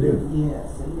called them to do.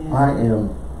 I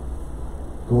am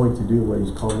going to do what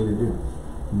He's called me to do.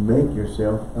 Make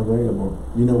yourself available.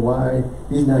 You know why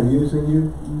He's not using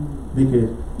you? Because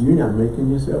you're not making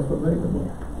yourself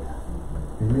available.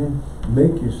 Amen.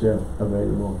 Make yourself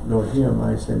available. Lord, here am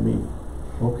I, send me.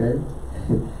 Okay.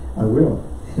 I will.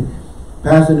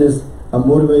 Passion is a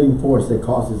motivating force that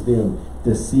causes them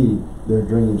to see their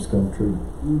dreams come true.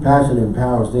 Passion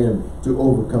empowers them to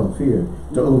overcome fear,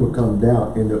 to overcome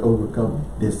doubt, and to overcome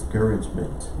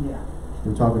discouragement.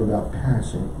 We're talking about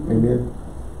passion. Amen.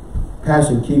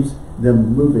 Passion keeps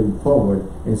them moving forward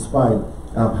in spite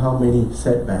of how many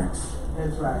setbacks.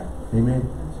 That's right. Amen.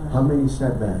 That's right. How many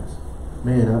setbacks?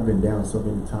 Man, I've been down so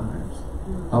many times.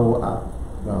 Well,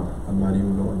 I'm not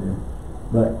even going there.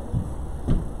 But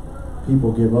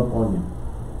people give up on you.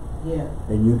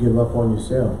 And you give up on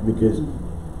yourself because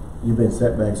you've been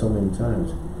setback so many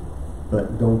times.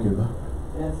 But don't give up.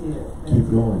 That's it.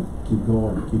 Keep going,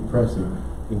 keep pressing,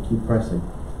 and keep pressing.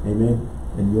 Amen.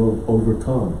 And you'll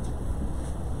overcome.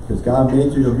 Because God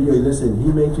made you to be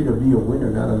He made you to be a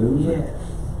winner, not a loser.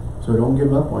 So don't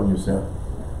give up on yourself.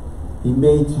 He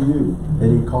made you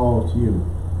and He called you.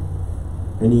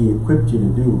 And He equipped you to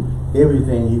do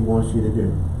everything He wants you to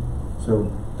do.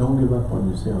 So don't give up on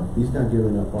yourself. He's not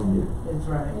giving up on you. That's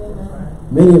right. That's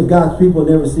right. Many of God's people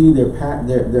never see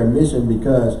their mission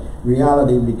because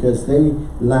they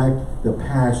lack the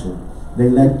passion. They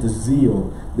lack the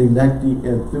zeal. They lack the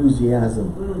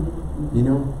enthusiasm. You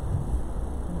know?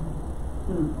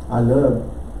 I love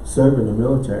serving the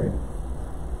military.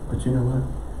 But you know what?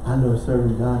 I love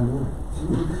serving God more.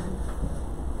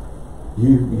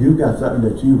 You got something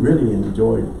that you really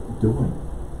enjoy doing,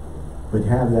 but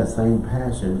have that same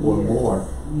passion or more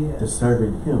to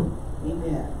serving Him.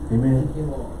 Amen. Amen. Thank you,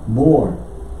 Lord. More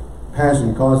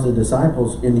passion caused the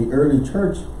disciples in the early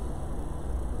church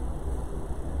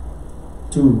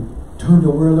to turn the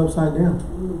world upside down.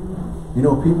 You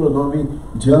know, people are going to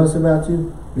be jealous about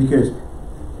you because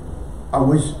I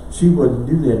wish she wouldn't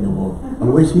do that no more. I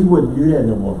wish he wouldn't do that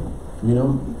no more. You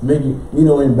know, making,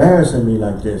 embarrassing me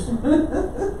like this.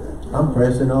 I'm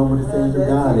pressing on with the things of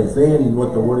God and saying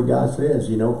what the Word of God says,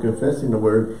 confessing the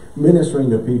Word, ministering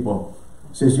to people.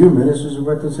 It says you're ministers of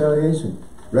reconciliation,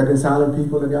 reconciling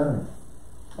people to God.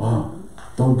 Oh,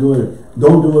 don't do it.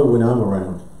 Don't do it when I'm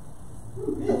around.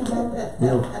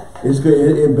 It's good.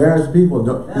 It embarrasses people.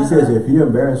 He says, if you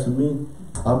embarrass me,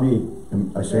 I'll be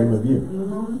ashamed of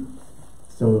you.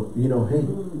 So, hey,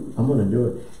 I'm going to do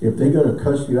it. If they're going to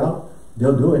cuss you out,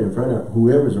 they'll do it in front of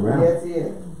whoever's around. That's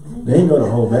it. They ain't going to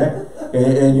hold back.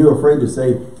 And you're afraid to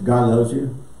say, God loves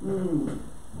you.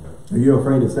 Are you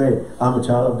afraid to say, I'm a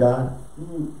child of God?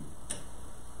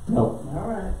 No. All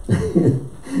right.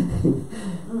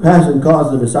 Passion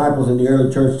caused the disciples in the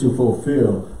early church to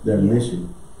fulfill their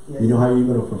mission. Yes. You know how you're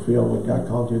going to fulfill what God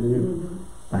called you to do?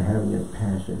 By having that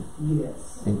passion.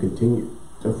 Yes. And continue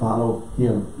to follow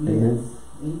Him. Amen.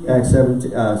 Acts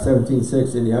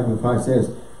 17:6 in the Amplified says,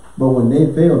 but when they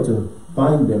failed to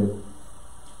find them,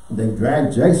 they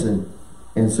dragged Jason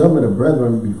and some of the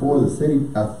brethren before the city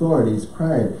authorities,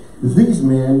 crying, these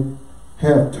men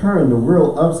have turned the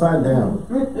world upside down.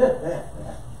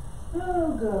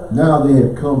 Oh, God. Now they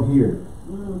have come here.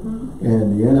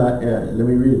 And the let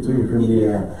me read it to you from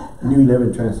the New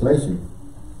Living Translation.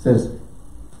 It says,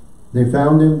 they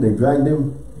found him, they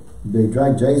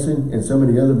dragged Jason and some of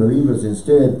the other believers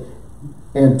instead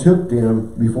and took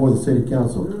them before the city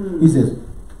council. He says,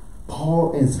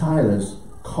 Paul and Silas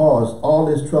caused all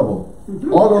this trouble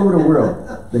all over the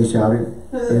world, they shouted.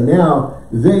 And now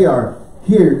they are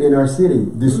here in our city,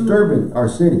 disturbing our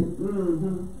city.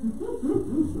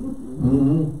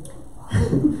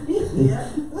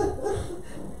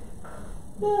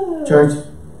 Church,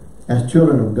 as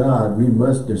children of God, we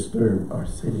must disturb our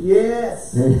city.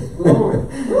 Yes.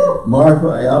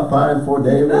 Marfa, Alpine, Fort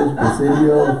Davis,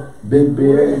 Presidio, Big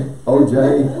Bear,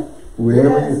 OJ,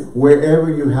 wherever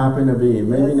you happen to be.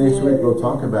 Maybe next week we'll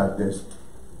talk about this.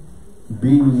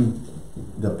 Be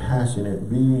the passionate,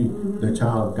 be the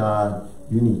child of God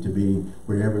you need to be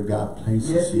wherever God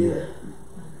places you.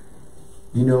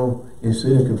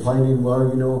 Instead of complaining,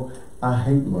 well, I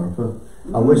hate Marfa.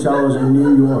 I wish I was in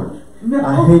New York.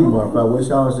 I hate Marfa. I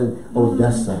wish I was in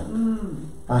Odessa.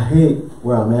 I hate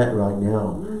where I'm at right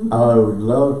now. I would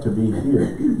love to be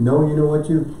here. No, you know what?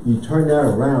 You turn that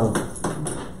around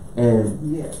and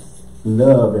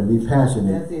love and be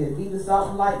passionate. That's it. Be the salt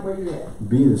and light where you're at.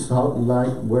 Be the salt and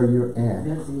light where you're at.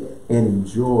 That's it. And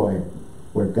enjoy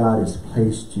where God has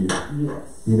placed you.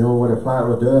 Yes. You know what a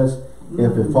flower does?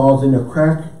 If it falls in a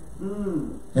crack,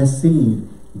 that seed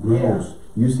grows.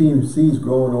 You've seen seeds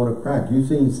growing on a crack. You've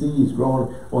seen seeds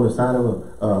growing on the side of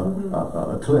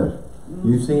a cliff.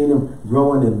 You've seen them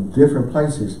growing in different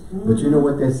places. But you know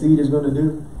what that seed is going to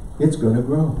do? It's going to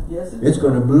grow. Yes, it's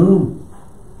going to bloom.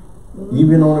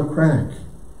 Even on a crack.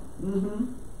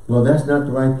 Well, that's not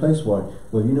the right place for it.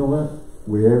 Well, you know what?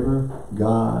 Wherever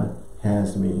God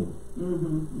has me,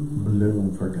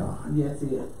 bloom for God. Yes,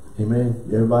 it is. Amen.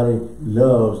 Everybody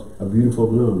loves a beautiful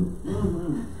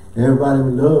bloom. Everybody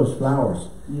loves flowers.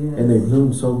 And they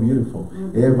bloom so beautiful.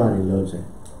 Everybody loves it.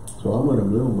 So I'm going to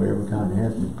bloom wherever God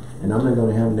has me. And I'm not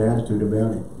going to have an attitude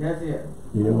about it. That's it.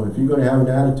 If you're going to have an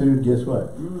attitude, guess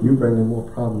what? You're bringing more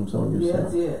problems on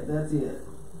yourself. That's it.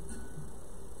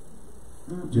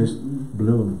 Just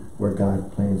bloom where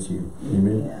God plants you.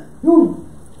 Amen. Woo.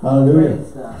 Hallelujah.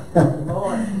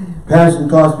 Passion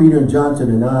caused Peter and Johnson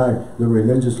and I, the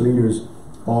religious leaders,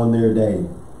 on their day.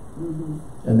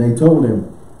 And they told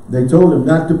him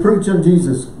not to preach on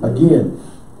Jesus again.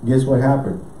 Guess what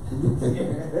happened?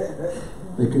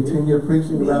 They continued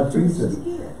preaching about Jesus.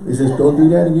 He says, don't do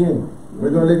that again.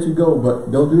 We're going to let you go, but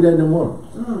don't do that no more.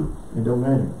 It don't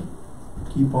matter.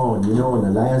 Keep on. In the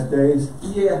last days,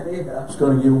 it's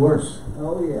going to get worse.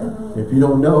 Oh, yeah. If you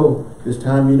don't know, this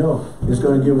time you know. It's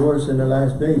going to get worse in the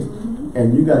last days.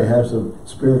 And you got to have some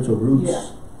spiritual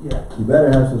roots. You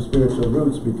better have some spiritual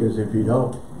roots, because if you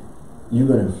don't, you're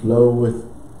going to flow with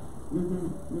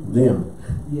them.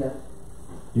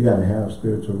 You got to have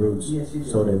spiritual roots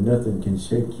so that nothing can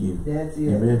shake you. That's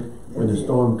it. Amen. When the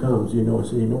storm comes, say, you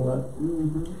know what?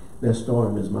 That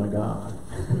storm is my God.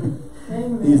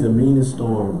 He's the meanest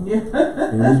storm.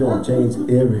 And he's going to change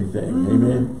everything.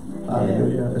 Amen.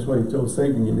 Hallelujah. That's what he told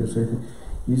Satan.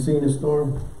 You seen the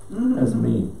storm? That's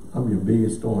me. I'm your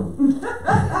biggest storm.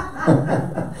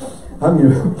 I'm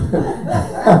your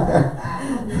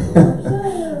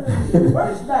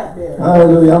Worst nightmare.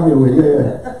 Hallelujah. I'm your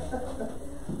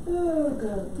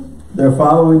Their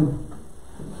following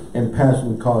and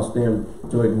passion caused them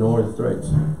to ignore the threats.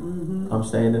 I'm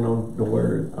standing on the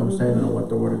word. I'm standing on what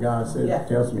the word of God says.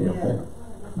 Tells me, okay?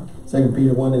 2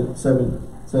 Peter 1:7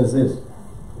 says this.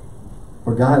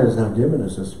 For God has not given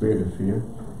us a spirit of fear,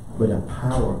 but a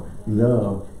power,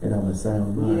 love, and of a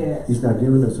sound mind. Yes. He's not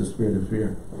giving us a spirit of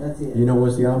fear. That's it. You know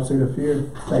what's the opposite of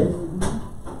fear? Faith.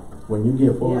 When you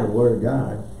get full of the word of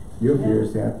God, your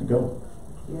fears have to go.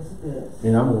 Yes, it does.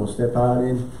 And I'm going to step out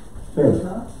in faith.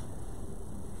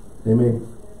 Amen.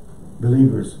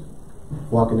 Believers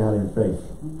walking out in faith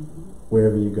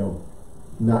wherever you go.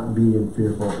 Not being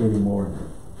fearful anymore.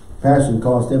 Passion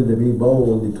caused them to be bold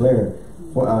and declare.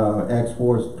 For Acts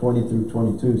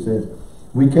 4:20-22 says,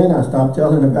 we cannot stop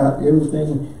telling about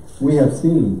everything we have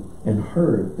seen and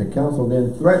heard. The council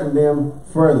then threatened them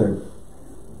further.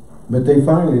 But they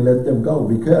finally let them go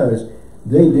because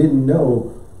they didn't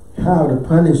know how to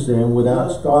punish them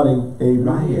without starting a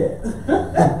riot.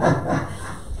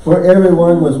 For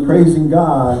everyone was praising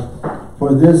God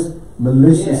for this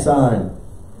malicious sign.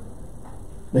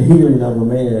 The healing of a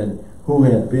man who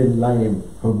had been lame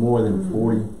for more than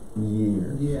 40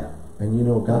 years. And you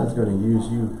know God's going to use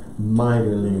you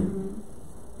mightily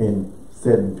in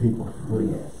setting people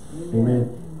free. Amen.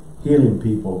 Healing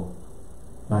people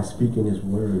by speaking his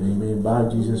word. Amen. By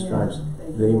Jesus' stripes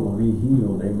they will be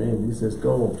healed. Amen. He says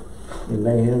go and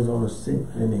lay hands on the sick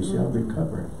and they shall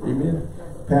recover. Amen.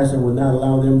 Passion will not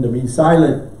allow them to be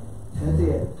silent. That's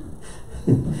it.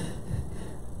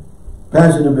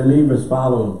 Passionate believers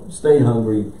follow, stay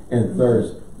hungry and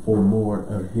thirst for more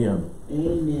of him.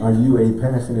 Amen. Are you a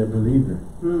passionate believer?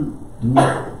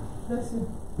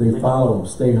 They follow,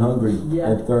 stay hungry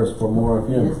and thirst for more of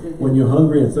him. When you're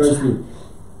hungry and thirsty,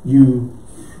 you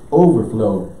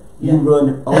overflow. You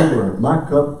run over. My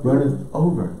cup runneth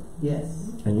over. Yes.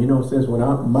 And you know it says when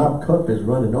my cup is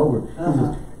running over, he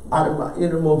says, out of my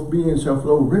innermost being shall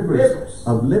flow rivers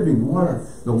of living water.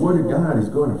 The word of God is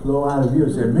going to flow out of you.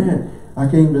 I said, man, I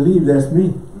can't believe that's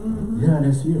me. Yeah,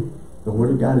 that's you. The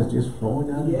word of God is just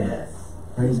flowing out of you.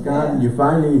 Praise God. You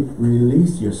finally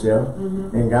release yourself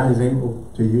and God is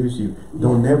able to use you.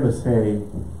 Don't never say,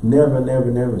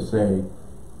 never say,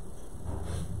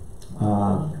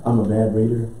 I'm a bad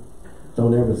reader.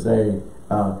 Don't ever say,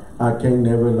 I can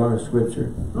never learn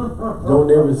scripture.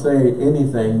 Don't ever say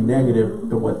anything negative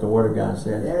to what the word of God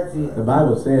says. The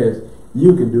Bible says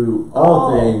you can do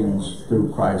all things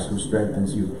through Christ who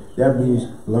strengthens you. That means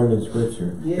learning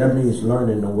scripture. That means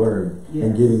learning the word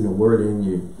and getting the word in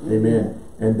you. Amen.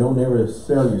 And don't ever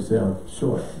sell yourself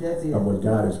short of what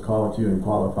God has called you and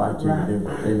qualified you to do.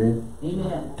 Amen.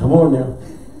 Amen. Come on now.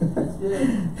 That's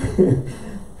good.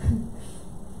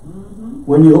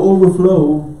 When you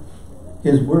overflow,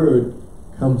 his word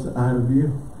comes out of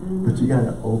you. But you got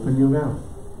to open your mouth.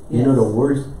 You know the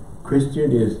worst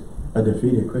Christian is a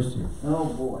defeated Christian. Oh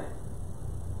boy.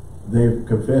 They've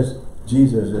confessed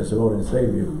Jesus as Lord and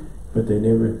Savior, but they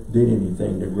never did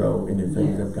anything to grow in the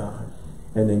things of God.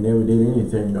 And they never did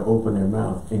anything to open their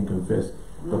mouth and confess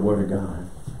the word of God.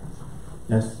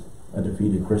 That's a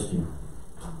defeated Christian.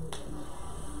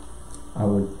 I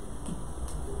would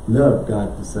love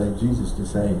God to say, Jesus to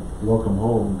say, welcome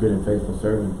home, good and faithful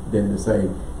servant, than to say,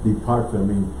 depart from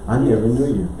me, I never knew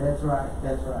you. That's right,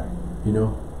 that's right. You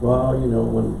know, well, you know,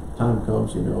 when time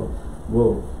comes, you know,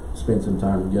 we'll spend some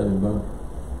time together, but,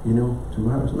 you know,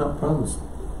 tomorrow's not promised.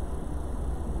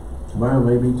 Tomorrow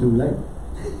may be too late.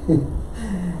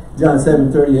 John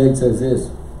 7:38 says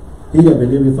this, he that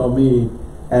believeth on me,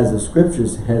 as the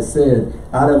scriptures has said,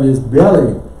 out of his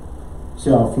belly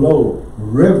shall flow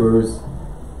rivers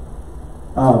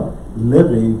of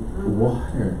living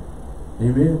water.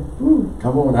 Amen. Ooh,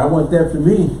 come on, I want that for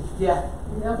me.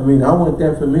 I mean, I want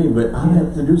that for me, but I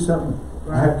have to do something.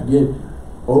 I have to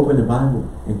open the Bible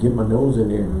and get my nose in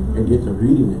there and get to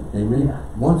reading it. Amen.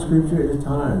 One scripture at a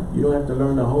time. You don't have to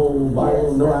learn the whole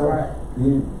Bible.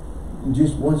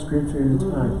 Just one scripture at a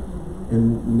time.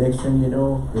 And next thing you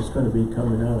know, it's going to be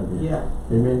coming out of you.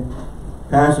 Amen.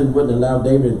 Passion wouldn't allow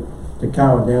David to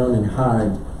cower down and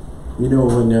hide. You know,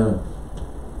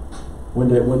 when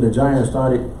the giant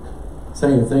started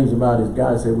saying things about his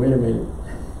God, said, wait a minute.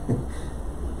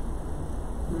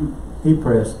 He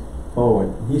pressed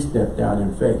forward. He stepped out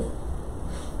in faith.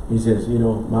 He says, you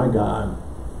know, my God,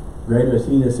 greater is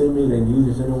he that's in me than he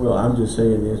that's in the world. I'm just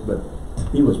saying this, but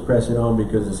he was pressing on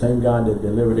because the same God that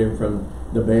delivered him from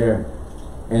the bear,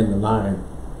 and the lion.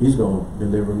 He's going to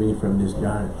deliver me from this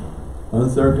giant.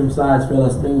 Uncircumcised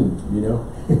Philistine, you know.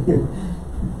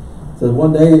 So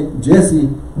one day Jesse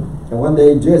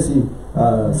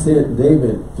sent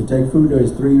David to take food to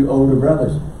his 3 older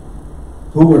brothers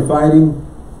who were fighting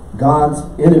God's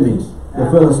enemies, the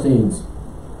Philistines.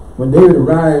 When David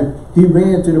arrived, he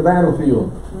ran to the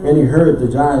battlefield and he heard the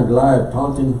giant Goliath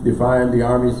taunting, defying the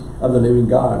armies of the living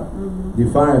God.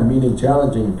 Defying meaning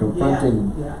challenging,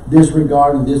 confronting,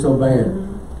 disregarding,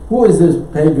 disobeying. Who is this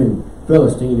pagan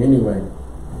Philistine anyway,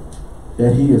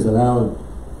 that he is allowed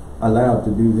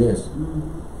to do this?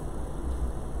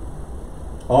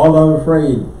 All are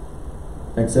afraid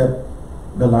except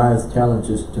Goliath's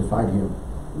challenges to fight him.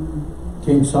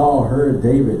 King Saul heard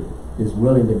David is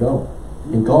willing to go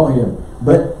and call him.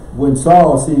 But when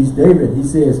Saul sees David, he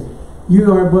says,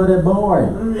 "You are but a boy,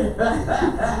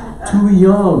 too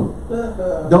young,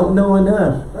 don't know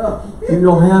enough. You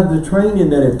don't have the training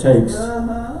that it takes."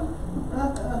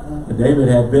 And David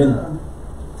had been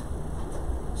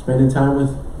spending time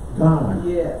with God.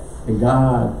 Yes. And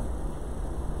God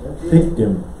picked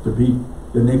him to be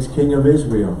the next king of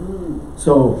Israel.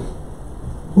 So,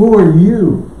 who are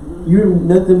you? You're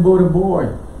nothing but a boy.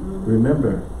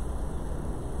 Remember,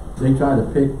 they tried to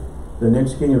pick the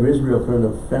next king of Israel from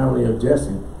the family of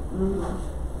Jesse.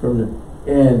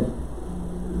 And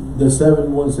the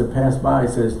 7 ones that passed by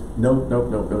says, nope, nope,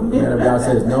 nope, nope. The man of God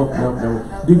says, nope, nope,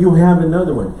 nope. Do you have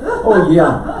another one? Oh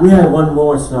yeah, we had one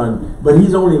more son, but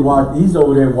he's over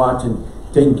there watching,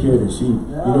 taking care of the sheep.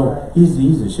 You know,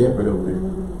 he's a shepherd over there.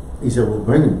 He said, well,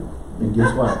 bring him. And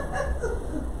guess what?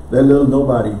 That little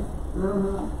nobody,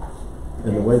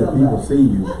 and the way the people see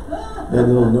you, that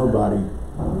little nobody,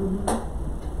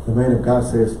 the man of God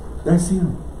says, that's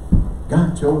him.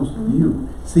 God chose you.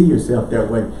 See yourself that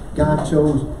way. God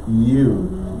chose you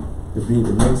to be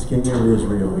the next king of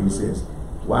Israel. He says,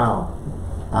 wow,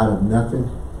 out of nothing.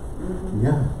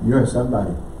 Yeah, you're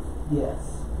somebody. Yes.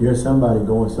 You're somebody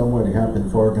going somewhere to happen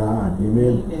for God.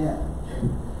 Amen. Yeah.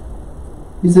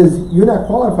 He says, you're not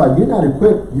qualified. You're not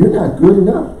equipped. You're not good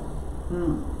enough.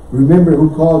 Remember who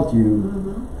called you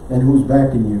and who's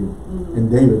backing you.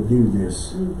 And David knew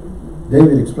this.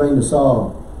 David explained to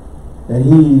Saul that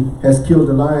he has killed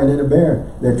a lion and a bear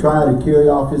that tried to carry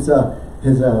off his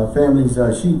family's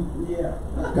sheep. Yeah.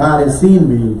 God has seen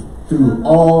me through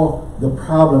all the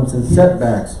problems and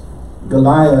setbacks.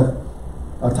 Goliath,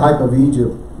 a type of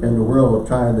Egypt and the world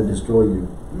trying to destroy you,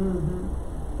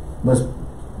 must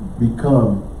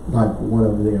become like one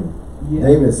of them. Yeah.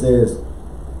 David says,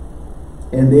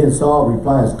 and then Saul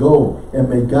replies, go and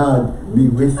may God be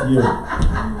with you.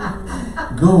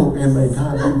 Go and may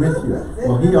God be with you.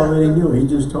 Well, he already knew. He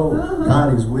just told,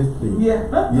 God is with me.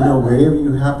 Yeah. You know, wherever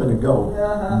you happen to go,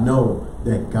 know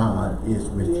that God is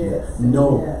with you.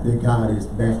 Know that God is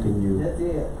backing you. That's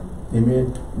it.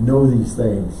 Amen. Know these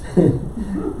things.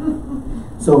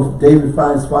 So David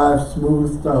finds 5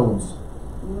 smooth stones,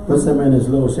 puts them in his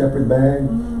little shepherd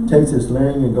bag, takes his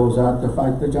sling and goes out to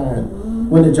fight the giant.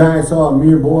 When the giant saw a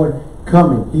mere boy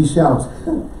coming, he shouts,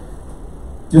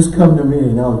 just come to me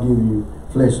and I'll give you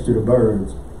flesh to the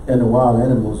birds and the wild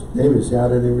animals. David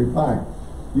shouted in reply,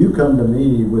 you come to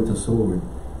me with a sword,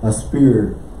 a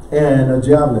spear, and a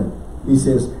javelin. He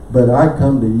says, but I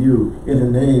come to you in the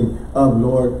name of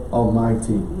Lord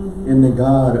Almighty, in the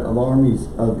God of armies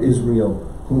of Israel,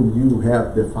 whom you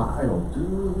have defiled.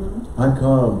 I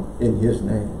come in his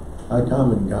name. I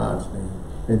come in God's name.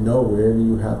 And know wherever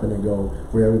you happen to go,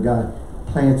 wherever God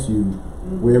plants you,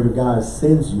 wherever God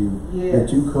sends you,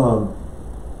 that you come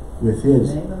with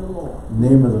his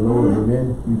name of the Lord.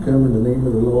 Amen. You come in the name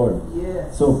of the Lord.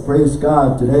 Yes. So praise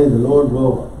God. Today the Lord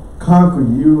will conquer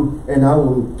you, and I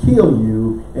will kill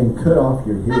you and cut off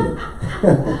your head.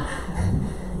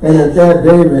 And at that,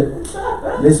 David,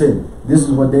 listen, this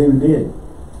is what David did.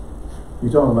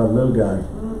 You're talking about a little guy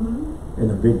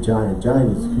and a big giant.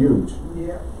 Giant is huge.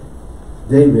 Yeah.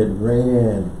 David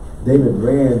ran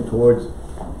towards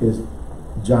his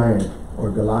giant or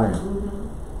Goliath.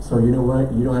 So you know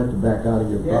what? You don't have to back out of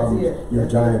your problems, your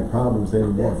giant problems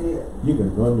anymore. You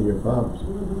can run to your problems.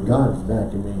 God is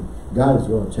backing me. God is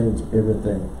going to change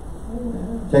everything.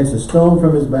 Takes a stone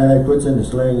from his bag, puts in the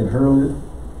sling and hurls it,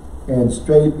 and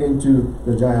straight into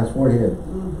the giant's forehead.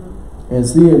 And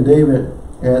seeing David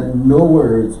had no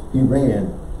words, he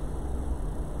ran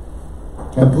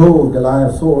and pulled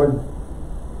Goliath's sword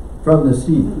from the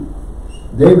sheath.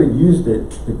 David used it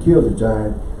to kill the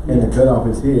giant and to cut off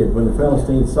his head. When the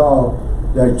Philistines saw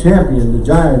their champion, the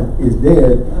giant, is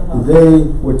dead, they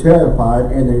were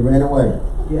terrified and they ran away.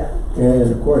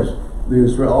 And of course,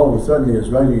 all of a sudden the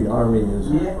Israeli army is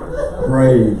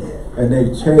brave. and they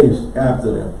chased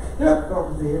after them. And of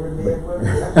course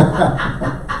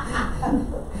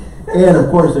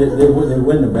they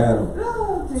win the battle.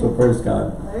 So praise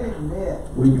God.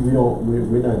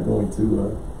 We're not going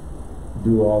to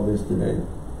do all this today.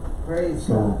 Praise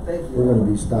so God. Thank you. We're going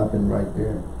to be stopping right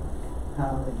there.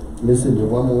 Hallelujah. Listen to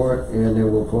one more and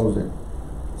then we'll close it.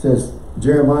 It says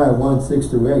Jeremiah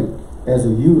 1:6-8. As a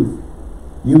youth,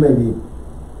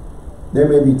 there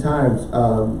may be times.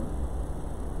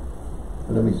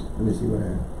 Let me see what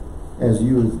happened. As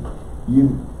youth,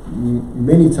 you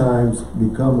many times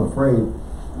become afraid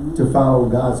to follow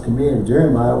God's command.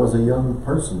 Jeremiah was a young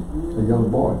person, a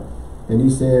young boy. And he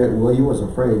said, well, he was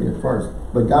afraid at first.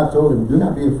 But God told him, do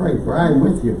not be afraid, for I am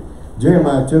with you.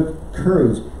 Jeremiah took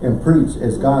courage and preached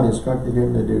as God instructed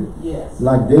him to do. Yes.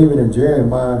 Like David and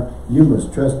Jeremiah, you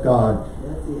must trust God.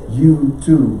 You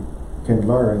too can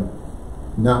learn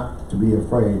not to be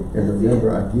afraid. And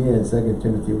remember again, 2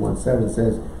 Timothy 1:7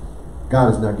 says, God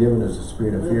has not given us a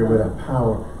spirit of fear, but a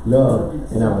power, love,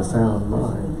 and of a sound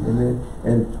mind. Amen.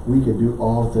 And we can do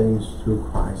all things through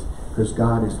Christ, because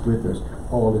God is with us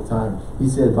all the time. He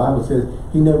said, the Bible says,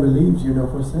 He never leaves you nor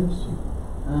forsakes you.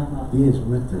 He is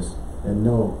with us. And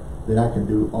know that I can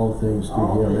do all things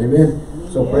through Him. Amen.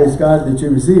 So praise God that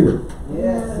you receive it.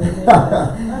 Yes.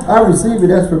 I receive it.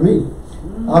 That's for me.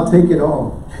 I'll take it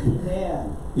all.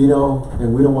 Amen. You know,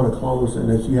 and we don't want to close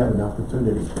unless you have an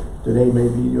opportunity. Today may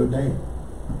be your day.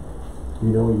 You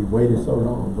know, you waited so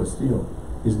long, but still,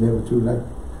 it's never too late.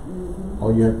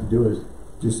 All you have to do is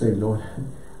just say, Lord,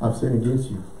 I've sinned against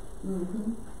you. Thank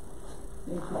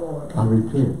you, Lord. I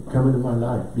repent. Come into my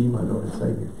life. Be my Lord and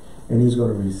Savior. And He's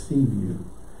going to receive you.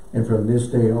 And from this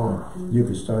day on, you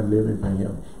can start living for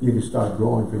Him. You can start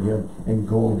growing for Him and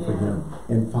going for Him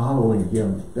and following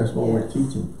Him. That's what we're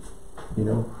teaching. You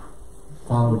know,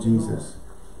 follow Jesus.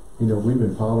 You know, we've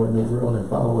been following the world and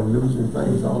following losing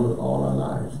things all our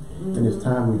lives. And it's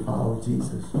time we follow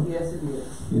Jesus. Yes, it is.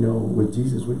 You know, with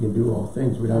Jesus we can do all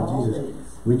things. Without Jesus,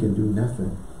 we can do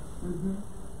nothing.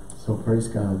 So praise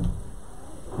God.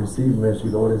 Receive Him as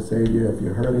your Lord and Savior. If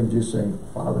you're hurting, just say,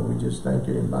 Father, we just thank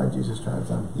you. And by Jesus' stripes,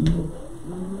 I'm healed.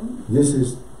 This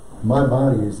is, my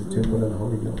body is the temple of the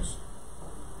Holy Ghost.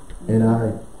 And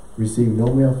I receive no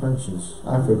malfunctions.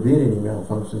 I forbid any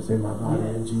malfunctions in my body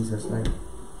in Jesus' name.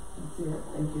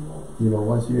 Thank you, Lord. You know,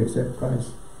 once you accept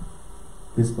Christ,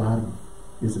 this body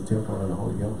is the temple of the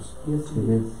Holy Ghost. Yes,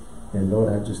 amen. And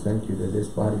Lord, I just thank you that this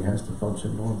body has to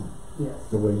function normally. Yes.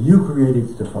 The way you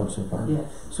created it to function, Father. Yes.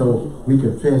 So we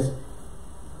confess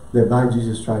that by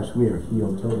Jesus' stripes we are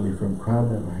healed totally from crown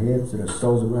of our heads to the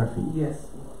soles of our feet. Yes.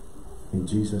 In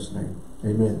Jesus' name.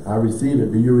 Amen. I receive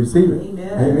it. Do you receive it?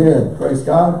 Amen. Amen. Praise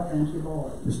God. Thank you,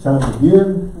 Lord. It's time to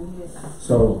give. Yes.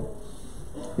 So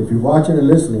if you're watching and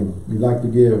listening, you'd like to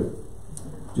give,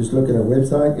 just look at our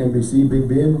website,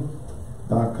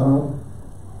 NBCBigBend.com,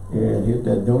 and hit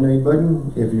that donate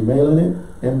button. If you're mailing it,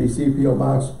 NBC P.O.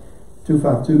 Box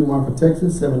 252, Marfa,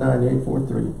 Texas,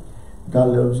 79843. God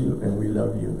loves you and we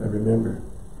love you. And remember,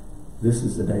 this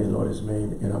is the day the Lord has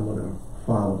made, and I'm going to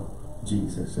follow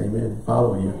Jesus. Amen.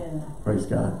 Follow Him. Praise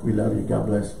God. We love you. God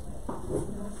bless.